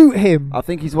just shoot him. I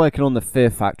think he's working on the fear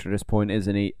factor at this point,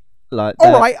 isn't he? Like,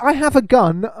 All right, I have a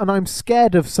gun, and I'm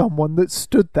scared of someone that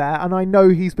stood there, and I know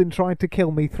he's been trying to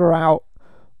kill me throughout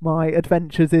my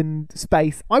adventures in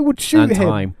space. I would shoot and him.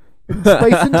 time. In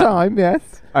space and time,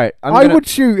 yes. All right, I would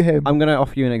shoot him. I'm gonna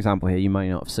offer you an example here. You might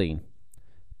not have seen.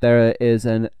 There is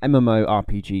an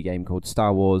MMORPG game called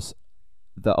Star Wars: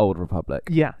 The Old Republic.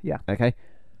 Yeah. Okay.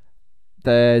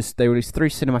 They released 3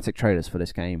 cinematic trailers for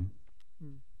this game.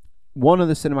 One of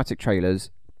the cinematic trailers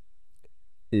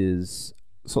is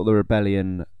sort of the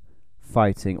rebellion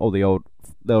fighting, or the old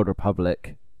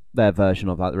Republic, their version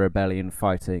of that, the rebellion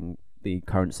fighting the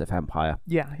current Sith Empire.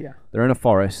 Yeah. They're in a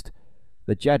forest.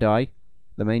 The Jedi,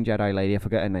 the main Jedi lady, I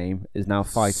forget her name, is now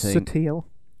fighting Satya.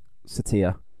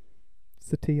 Satele.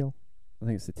 I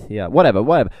think it's Satya. Whatever.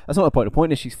 That's not the point. The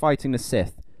point is she's fighting the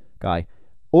Sith guy.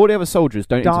 All the other soldiers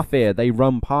don't Darth- interfere. They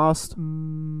run past.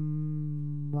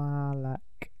 Malak.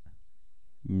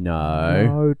 No.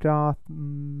 No, Darth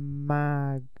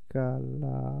Mag.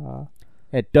 Chocolate.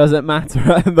 It doesn't matter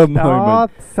at the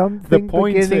moment. Something The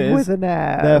point beginning is, with an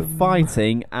M. They're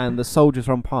fighting, and the soldiers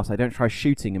run past. They don't try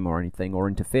shooting him or anything or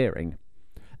interfering.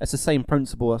 It's the same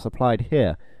principle that's applied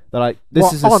here. They're like,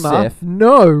 this is a Honor? Sith.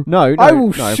 No. No, I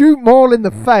will no. shoot Maul in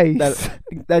the face.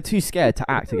 They're too scared to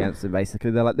act against him,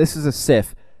 basically. They're like, this is a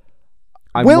Sith.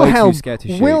 I'm way Wilhelm, too scared to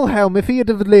shoot. Wilhelm, if he had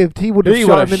have lived, he would have He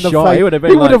shot would him in have the shot, face. he would have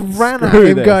been He would like, have ran at "Screw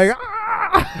him this." going,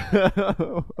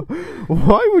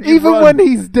 Why would you even run? when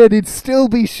he's dead, he'd still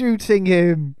be shooting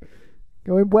him.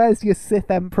 Going, where's your Sith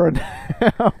Emperor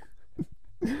now?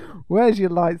 Where's your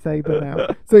lightsaber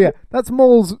now? So yeah, that's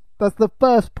the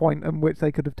first point in which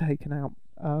they could have taken out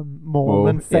Maul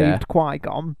and saved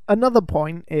Qui-Gon. Another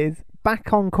point is,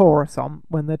 back on Coruscant,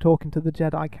 when they're talking to the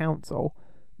Jedi Council,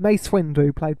 Mace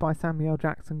Windu, played by Samuel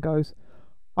Jackson, goes,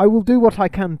 I will do what I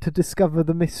can to discover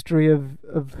the mystery of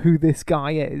who this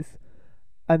guy is.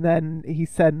 And then he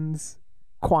sends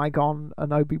Qui-Gon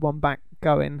and Obi-Wan back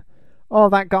going, oh,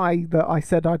 that guy that I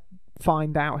said I'd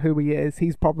find out who he is,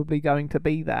 he's probably going to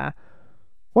be there.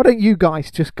 Why don't you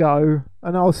guys just go,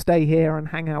 and I'll stay here and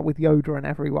hang out with Yoda and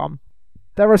everyone.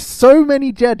 There are so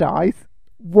many Jedis,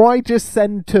 why just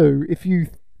send 2 if you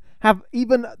have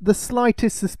even the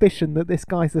slightest suspicion that this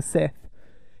guy's a Sith?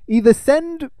 Either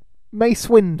send Mace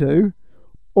Windu,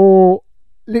 or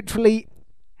literally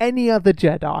any other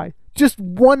Jedi. Just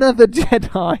one other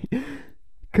Jedi.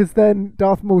 Because then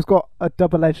Darth Maul's got a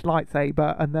double-edged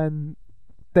lightsaber, and then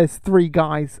there's 3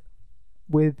 guys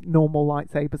with normal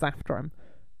lightsabers after him.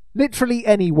 Literally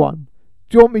anyone.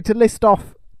 Do you want me to list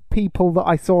off people that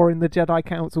I saw in the Jedi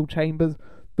Council chambers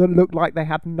that looked like they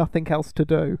had nothing else to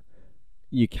do?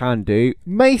 You can do.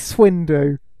 Mace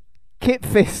Windu, Kit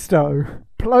Fisto,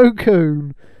 Plo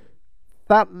Koon,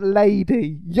 that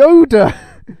lady, Yoda,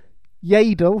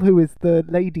 Yaddle, who is the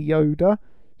Lady Yoda.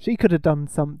 She could have done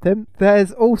something.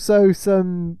 There's also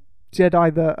some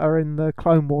Jedi that are in the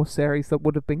Clone Wars series that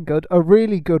would have been good. A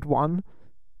really good one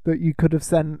that you could have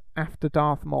sent after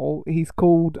Darth Maul. He's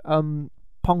called Pong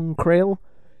Krill.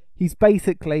 He's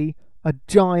basically a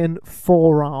giant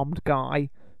 4-armed guy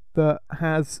that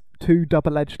has 2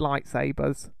 double-edged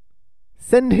lightsabers.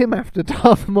 Send him after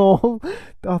Darth Maul.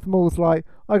 Darth Maul's like,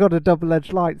 I got a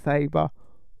double-edged lightsaber.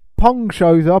 Pong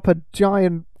shows up, a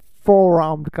giant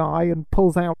 4-armed guy, and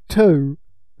pulls out 2.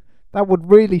 That would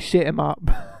really shit him up.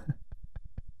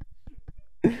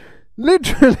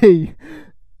 Literally,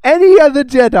 any other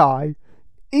Jedi,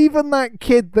 even that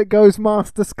kid that goes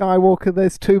Master Skywalker,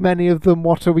 there's too many of them,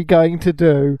 what are we going to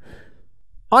do?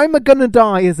 I'm gonna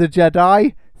die as a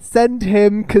Jedi. Send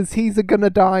him, because he's gonna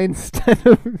die instead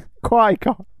of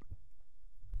Qui-Gon.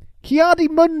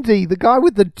 Ki-Adi-Mundi, the guy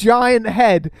with the giant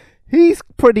head, he's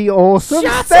pretty awesome.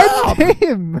 Shut Send up!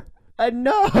 him.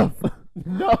 Enough!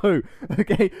 No.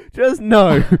 Okay, just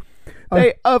no.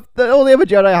 They all the other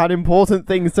Jedi had important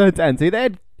things to attend to. They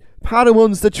had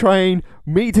Padawans to train,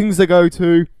 meetings to go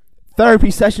to,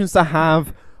 therapy sessions to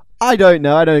have. I don't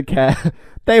know, I don't care.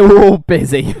 They were all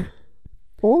busy.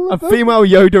 All A of them? female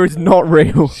Yoda is not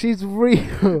real. She's real.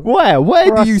 Where? Where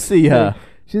do you Trust see her? me.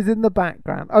 She's in the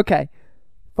background. Okay,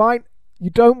 fine. You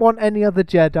don't want any other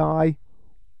Jedi.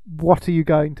 What are you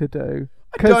going to do?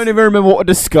 I don't even remember what we're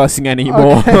discussing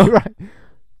anymore. Okay, right.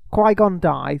 Qui-Gon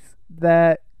dies.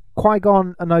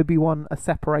 Qui-Gon and Obi-Wan are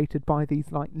separated by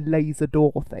these like laser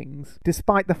door things.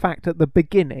 Despite the fact at the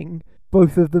beginning,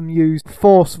 both of them used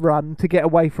Force Run to get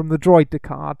away from the droid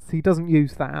Decards. He doesn't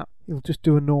use that. He'll just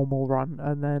do a normal run.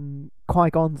 And then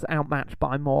Qui-Gon's outmatched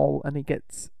by Maul, and he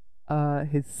gets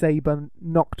his saber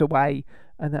knocked away,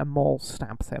 and then Maul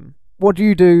stabs him. What do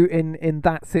you do in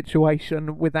that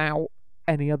situation without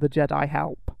any other Jedi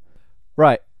help?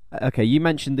 Right. Okay, you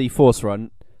mentioned the Force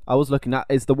Run. I was looking at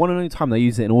is the one and only time they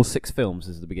use it in all 6 films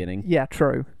is the beginning. Yeah,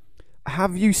 true.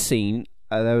 Have you seen?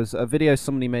 There was a video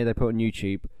somebody made. They put on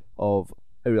YouTube of.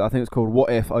 I think it's called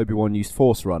 "What If Obi-Wan Used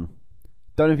Force Run."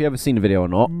 Don't know if you ever seen the video or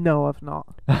not. No, I've not.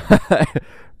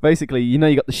 Basically, you know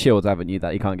you got the shields, haven't you?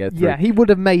 That you can't get through. Yeah, he would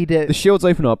have made it. The shields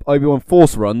open up. Obi-Wan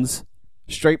Force runs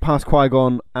straight past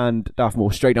Qui-Gon and Darth Maul,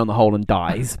 straight down the hole and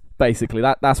dies. Basically,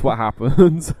 that's what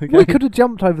happens. Okay? We could have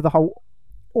jumped over the hole.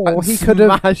 Or And he could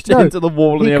have smashed into the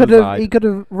wall on the he other could have side. he could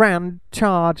have ran,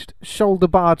 charged, shoulder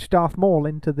barged Darth Maul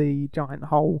into the giant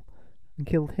hole and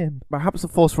killed him. Perhaps the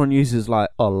Force Run uses like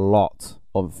a lot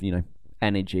of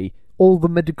energy, All the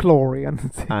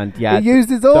midichlorians. and yeah, He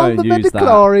uses all don't the use that.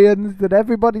 midichlorians that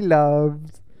everybody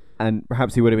loves. And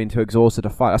perhaps he would have been too exhausted to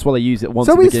fight. That's why they use it once.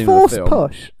 So at the is beginning Force of the film.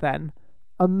 Push then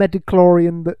a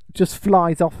midichlorian that just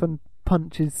flies off and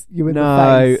punches you in the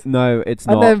No, face? no, it's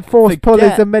And not. then Force Pull is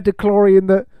Forget- a midichlorian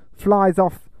that flies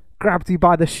off, grabs you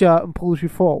by the shirt and pulls you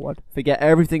forward. Forget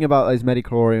everything about those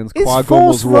Metachlorians. Is Qui-Gon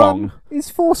was wrong. Is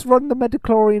Force Run the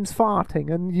Metachlorians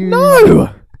farting and you...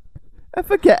 No! I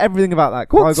forget everything about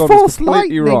that. What's Qui-Gon was Force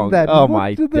completely Lightning wrong. then? Oh what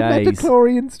my do the days.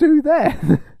 Metachlorians do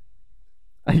then?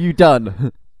 Are you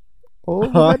done? All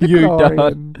the Are you done?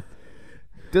 Metachlorians.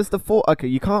 Does the Force... Okay,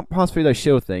 you can't pass through those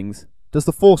shield things. Does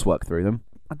the Force work through them?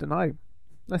 I don't know.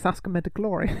 Let's ask a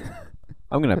Metachlorian.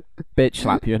 I'm going to bitch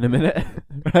slap you in a minute.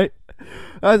 Right?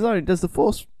 Sorry, does the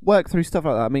Force work through stuff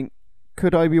like that? I mean,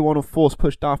 could Obi-Wan have Force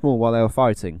pushed Darth Maul while they were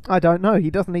fighting? I don't know. He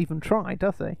doesn't even try,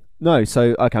 does he? No,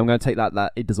 so, okay, I'm going to take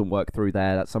that it doesn't work through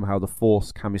there, that somehow the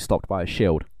Force can be stopped by a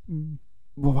shield. Mm.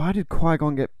 Well, why did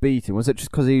Qui-Gon get beaten? Was it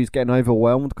just because he was getting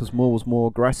overwhelmed because Maul was more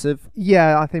aggressive?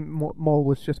 Yeah, I think Maul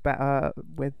was just better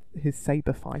with his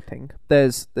saber fighting.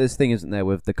 There's thing, isn't there,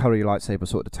 with the colour of your lightsaber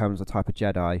sort of determines the type of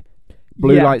Jedi.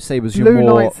 Blue Yeah. lightsabers, Blue you're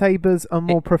more... lightsabers are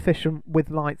more proficient with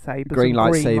lightsabers. Green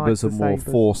and lightsabers are more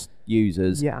lightsabers. Force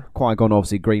users. Yeah. Qui-Gon,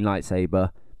 obviously, green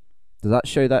lightsaber. Does that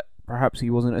show that perhaps he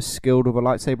wasn't as skilled with a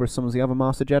lightsaber as some of the other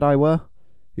Master Jedi were?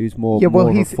 Who's more of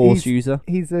a Force user?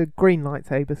 He's a green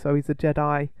lightsaber, so he's a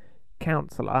Jedi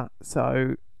counselor.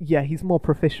 So, yeah, he's more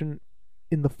proficient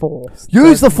in the Force.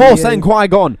 Use the than Force he then, is-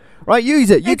 Qui-Gon! Right, use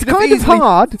it! You It's could have kind of easily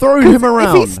hard. thrown 'cause him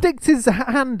around. If he sticks his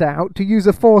hand out to use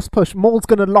a Force push, Maul's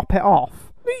going to lop it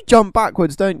off. You jump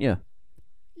backwards, don't you?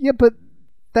 Yeah, but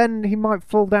then he might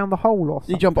fall down the hole or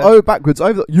something. You jump backwards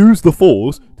over. Use the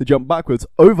Force to jump backwards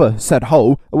over said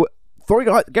hole.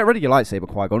 Get rid of your lightsaber,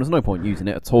 Qui-Gon. There's no point using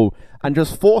it at all, and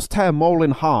just Force tear Maul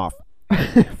in half.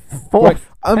 Force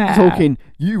I'm tear. talking.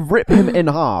 You rip him in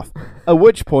half. At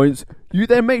which point you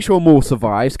then make sure Maul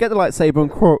survives. Get the lightsaber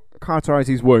and cauterize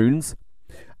his wounds.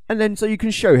 And then so you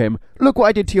can show him, look what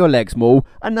I did to your legs, Maul.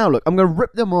 And now look, I'm going to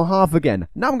rip them in half again.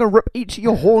 Now I'm going to rip each of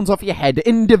your horns off your head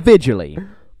individually.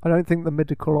 I don't think the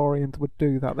midichlorians would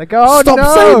do that. They go, oh Stop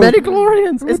no! saying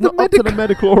midichlorians! With It's the not up to the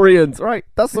midichlorians, right?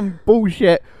 That's some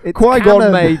bullshit It's Qui-Gon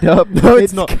canon. made up. No,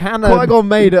 it's not. Canon. Qui-Gon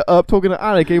made it up talking to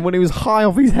Anakin when he was high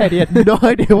off his head. He had no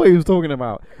idea what he was talking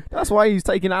about. That's why he's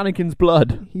taking Anakin's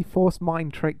blood He force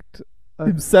mind tricked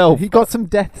himself. He got some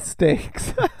death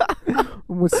sticks and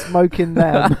was smoking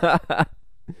them.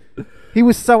 He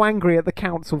was so angry at the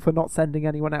council for not sending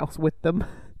anyone else with them.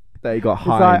 There you got He's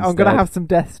high like, I'm going to instead. have some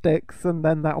death sticks and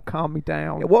then that'll calm me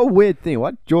down. Yeah, what a weird thing. Why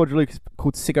did George Lucas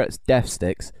called cigarettes death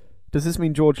sticks? Does this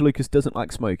mean George Lucas doesn't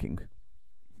like smoking?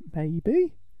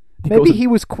 Maybe. He Maybe calls he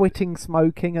was quitting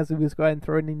smoking as he was going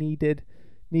through and he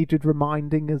needed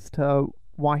reminding as to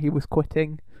why he was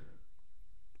quitting.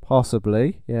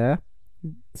 Possibly, yeah.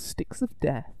 Sticks of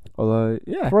death. Although,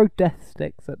 yeah. Throw death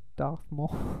sticks at Darth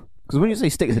Maul. Because when you say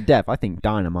sticks of death, I think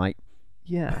dynamite.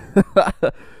 Yeah.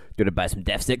 Gonna buy some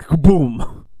death sticks.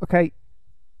 Boom. Okay.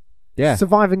 Yeah.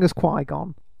 Surviving as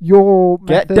Qui-Gon. Your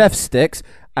Get method, death sticks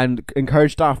and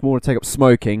encourage Darth Maul to take up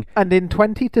smoking. and in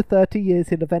 20 to 30 years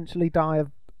he'll eventually die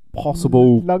of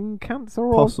Possible. lung cancer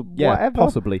or Yeah, whatever.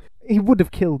 possibly. He would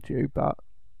have killed you, but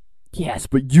Yes,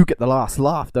 but you get the last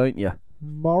laugh, don't you?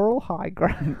 moral high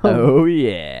ground. Oh,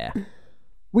 yeah.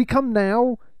 We come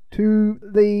now to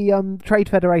the Trade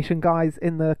Federation guys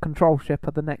in the control ship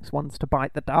are the next ones to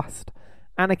bite the dust.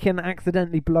 Anakin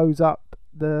accidentally blows up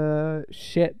the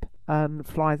ship and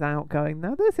flies out going,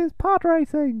 now this is pod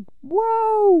racing!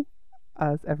 Whoa!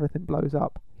 As everything blows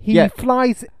up. He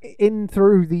flies in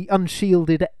through the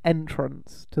unshielded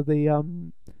entrance to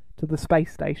the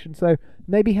space station. So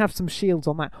maybe have some shields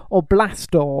on that. Or blast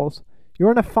doors.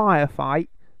 You're in a firefight.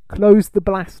 Close the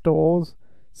blast doors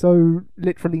so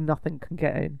literally nothing can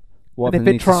get in. What And if if they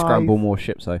it need to tries- scramble more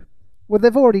ships, though? Well,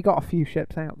 they've already got a few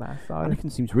ships out there, so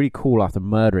Anakin seems really cool after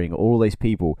murdering all these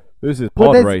people. This is well,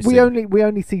 pod there's- racing. we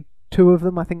only see 2 of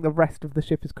them. I think the rest of the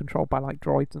ship is controlled by like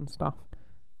droids and stuff.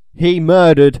 He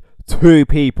murdered 2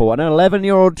 people. An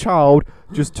 11-year-old child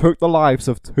just took the lives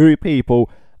of 2 people,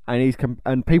 and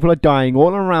and people are dying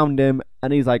all around him.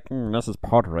 And he's like, "This is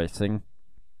pod racing."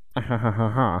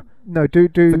 No, do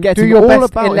Forgetting your all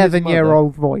best about his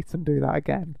 11-year-old voice and do that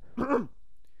again.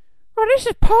 Oh, this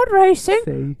is pod racing.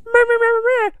 See,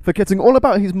 Forgetting all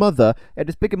about his mother at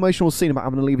this big emotional scene about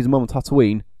having to leave his mum on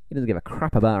Tatooine. He doesn't give a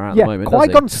crap about her at the moment, does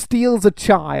Qui-Gon steals a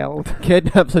child. he?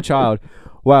 Kidnaps a child.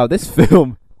 Wow, this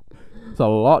film is a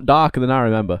lot darker than I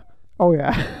remember. Oh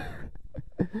yeah.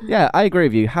 Yeah, I agree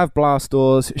with you. Have blast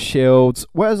doors, shields.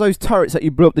 Where's those turrets that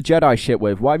you blew up the Jedi ship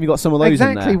with? Why have you got some of those in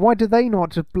Exactly. there? Why did they not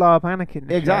just blow up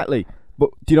Anakin? Exactly. But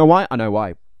do you know why? I know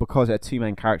why. Because there are 2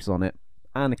 main characters on it.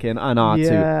 Anakin and R2.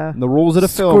 Yeah. And the rules of the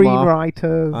film are...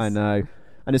 Screenwriters. I know.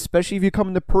 And especially if you come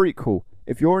in the prequel.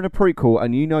 If you're in a prequel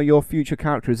and you know your future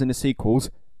character is in the sequels,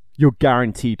 you're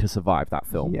guaranteed to survive that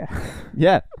film. Yeah.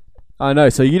 Yeah. I know,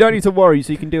 so you don't need to worry,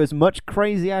 so you can do as much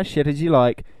crazy ass shit as you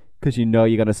like, because you know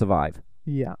you're going to survive.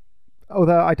 Yeah.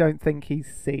 Although I don't think he's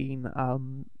seen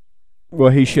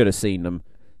Well, he should have seen them.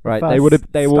 Right, they would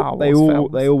have. They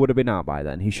all would have been out by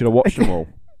then. He should have watched them all.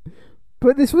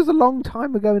 But this was a long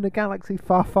time ago in a galaxy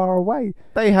far, far away.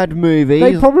 They had movies.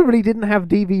 They probably didn't have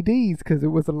DVDs because it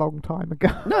was a long time ago.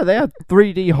 No, they had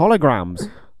 3D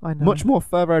holograms. I know. Much more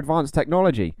further advanced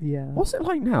technology. Yeah. What's it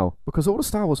like now? Because all the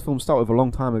Star Wars films start with a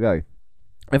long time ago.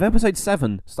 If Episode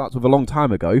 7 starts with a long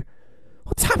time ago,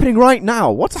 what's happening right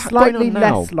now? What's going on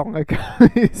now? Slightly less long ago.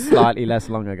 Slightly less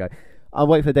long ago. I'll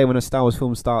wait for the day when a Star Wars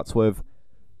film starts with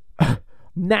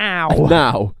now.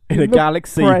 Now, in a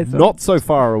galaxy present. not so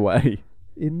far away.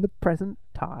 In the present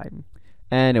time.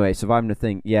 Anyway, surviving the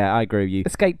thing. Yeah, I agree with you.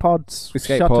 Escape pods,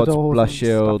 Escape shutter pods, doors, blast and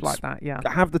shields. stuff like that. Yeah.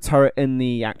 Have the turret in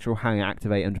the actual hangar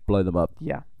activate and just blow them up.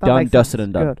 Yeah. Done, dusted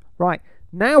and done. Good. Right.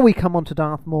 Now we come on to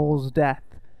Darth Maul's death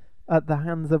at the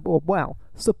hands of,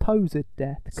 supposed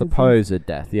death. Supposed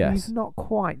death, yes. He's not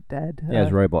quite dead. He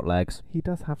has robot legs. He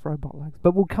does have robot legs,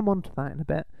 but we'll come on to that in a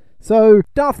bit. So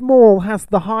Darth Maul has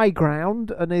the high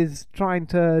ground and is trying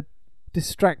to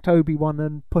distract Obi-Wan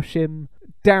and push him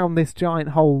down this giant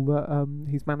hole that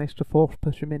he's managed to force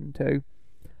push him into.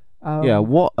 Yeah,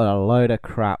 what a load of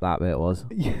crap that bit was.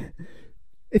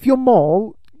 If you're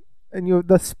Maul and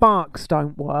the sparks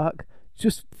don't work,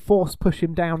 just force push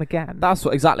him down again. That's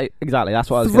what exactly. That's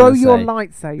what I was Throw going to say. your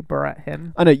lightsaber at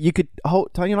him. I know you could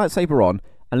turn your lightsaber on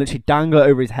and literally dangle it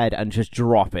over his head and just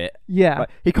drop it. Yeah, Right?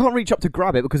 He can't reach up to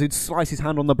grab it because he'd slice his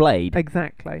hand on the blade.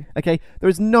 exactly. Okay, there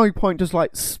is no point just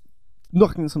like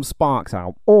knocking some sparks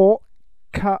out. Or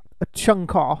cut a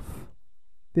chunk off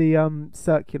the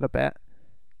circular bit,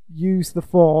 use the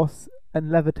force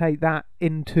and levitate that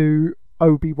into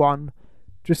Obi-Wan,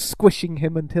 just squishing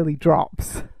him until he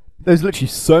drops. There's literally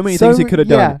so many things he could have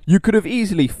yeah. done. You could have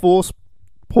easily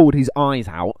pulled his eyes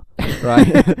out,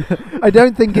 right? I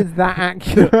don't think it's that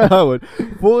accurate. I would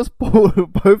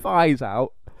pulled both eyes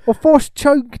out. Or force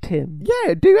choked him.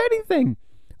 Yeah, do anything.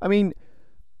 I mean,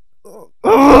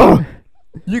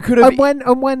 you could have.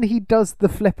 And when he does the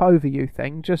flip over you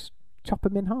thing, just chop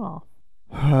him in half.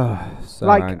 So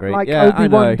like angry. like Yeah, I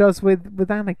know. Obi-Wan does with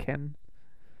Anakin.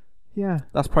 Yeah.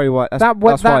 That's probably why.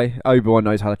 That's why Obi-Wan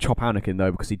knows how to chop Anakin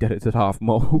though, because he did it to Darth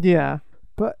Maul. Yeah.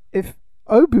 But if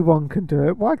Obi-Wan can do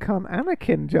it, why can't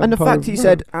Anakin jump And the fact he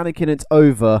said, "Anakin, it's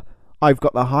over. I've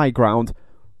got the high ground."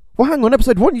 Well, hang on.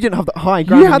 Episode 1, you didn't have the high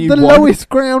ground. You had the won. lowest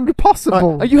ground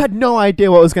possible. You had no idea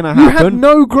what was going to You happen. had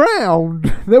no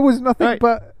ground. There was nothing Right.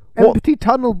 but What- empty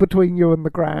tunnel between you and the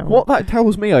ground. What that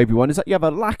tells me, Obi-Wan, is that you have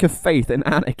a lack of faith in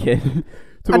Anakin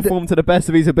to And- perform to the best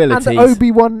of his abilities. And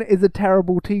Obi-Wan is a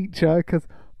terrible teacher because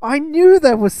I knew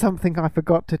there was something I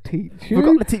forgot to teach you.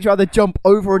 Forgot to teach you how to jump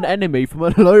over an enemy from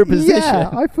a low position. Yeah,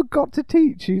 I forgot to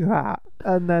teach you that.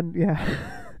 And then, yeah.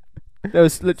 There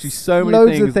was literally so many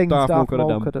Loads of things things Darth Maul Darth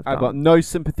Maul could have done. I've got no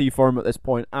sympathy for him at this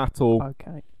point at all.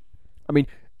 Okay. I mean,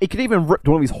 he could even ripped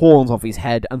one of his horns off his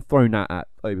head and thrown that at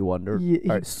Obi-Wan.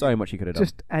 Yeah, So much he could have done.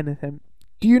 Just anything.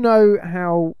 Do you know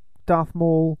how Darth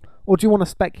Maul, or do you want to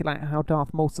speculate how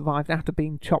Darth Maul survived after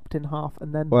being chopped in half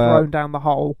and then thrown down the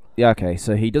hole? Yeah, okay,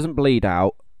 so he doesn't bleed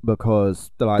out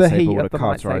because the The heat lightsaber would of have the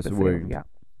cauterized the lightsaber wound. field, yeah.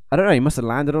 I don't know, he must have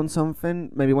landed on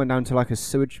something. Maybe went down to like a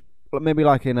sewage. Maybe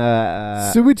like in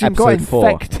a Sewage and got episode 4.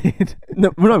 infected. No,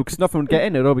 because nothing would get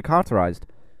in. It'd all be cauterized.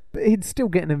 But he'd still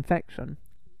get an infection.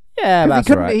 Yeah, 'Cause that's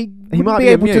he couldn't, right. He wouldn't might be be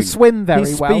able to immune. swim very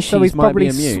His well, so species he's might probably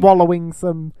be immune. swallowing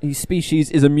some... His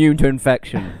species is immune to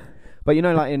infection. But you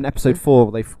know, like in episode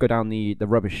 4, they go down the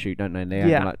rubbish chute, don't they? And they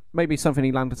Yeah. like, maybe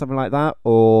he landed something like that,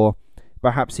 or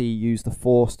perhaps he used the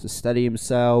Force to steady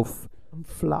himself. and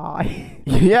fly.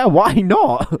 Yeah, why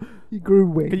not? He grew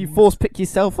wings. Can you Force pick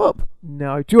yourself up?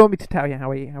 No. Do you want me to tell you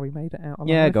how he made it out alive?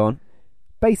 Yeah, go on.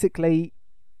 Basically,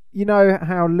 you know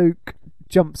how Luke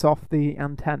jumps off the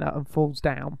antenna and falls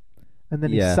down, and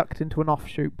then Yeah. he's sucked into an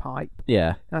offshoot pipe?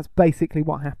 Yeah, That's basically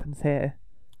what happens here.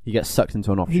 he gets sucked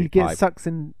into an offshoot He gets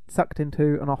pipe. sucked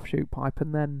into an offshoot pipe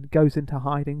and then goes into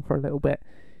hiding for a little bit.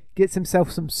 Gets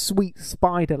himself some sweet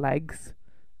spider legs.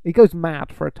 He goes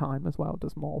mad for a time as well,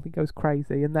 does Maul. He goes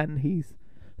crazy, and then he's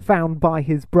found by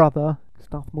his brother.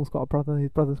 Darth Maul's got a brother.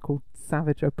 His brother's called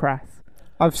Savage Opress.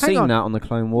 I've Hang seen on. that on the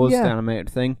Clone Wars, Yeah. the animated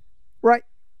thing. Right,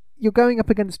 you're going up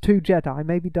against 2 Jedi.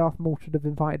 Maybe Darth Maul should have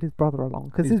invited his brother along,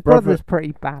 because His his brother- brother's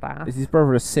pretty badass. Is his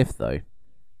brother a Sith, though?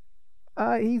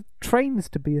 He trains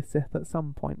to be a Sith at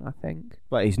some point, I think.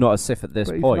 But he's not a Sith at this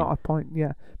But point. he's not a point,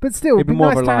 yeah. But still, He'd it'd be be more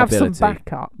of nice a to have some liability.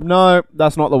 backup. No,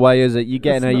 that's not the way, is it? You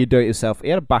get in It's there, not- you do it yourself. He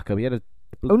had a backup. He had a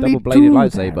Only double-bladed 2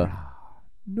 lightsaber. there.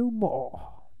 No more.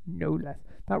 No less.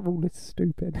 That rule is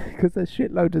stupid because there's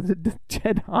shitloads of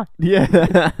Jedi.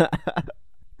 Yeah.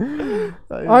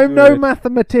 I'm no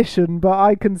mathematician, but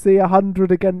I can see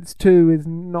 100 against 2 is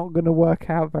not going to work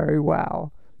out very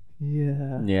well.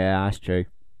 Yeah. Yeah, that's true.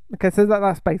 Okay, so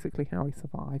that's basically how he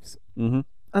survives, Mm-hmm.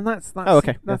 and that's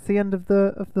okay. That's the end of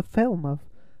the film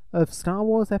of Star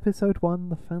Wars Episode 1: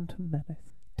 The Phantom Menace.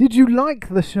 Did you like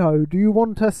the show? Do you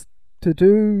want us to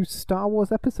do Star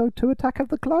Wars Episode 2: Attack of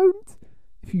the Clones?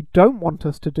 If you don't want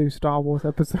us to do Star Wars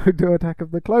Episode 2: Attack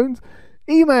of the Clones,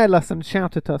 email us and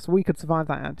shout at us. We could survive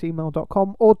that at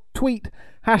gmail.com, or tweet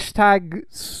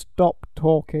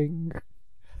 #StopTalking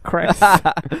Chris.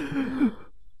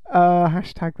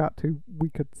 Hashtag that too. We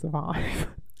could survive.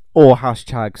 Or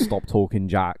hashtag stop talking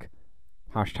Jack.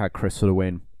 Hashtag Chris for the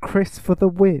win. Chris for the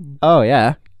win. Oh,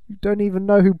 yeah. You don't even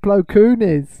know who Plo Koon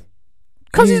is.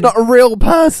 Because he's not a real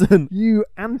person. You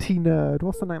anti-nerd.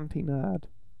 What's an anti-nerd?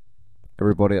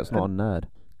 Everybody that's not a nerd.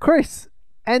 Chris,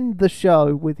 end the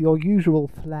show with your usual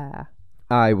flair.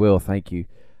 I will, thank you.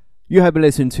 You have been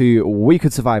listening to We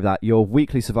Could Survive That, your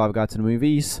weekly survival guide to the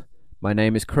movies. My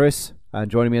name is Chris, and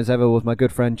joining me as ever was my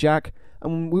good friend Jack,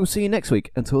 and we will see you next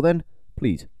week. Until then,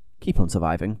 please, keep on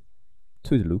surviving.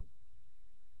 Toodaloo.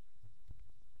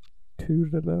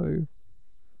 Toodaloo.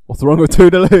 What's wrong with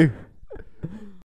Toodaloo?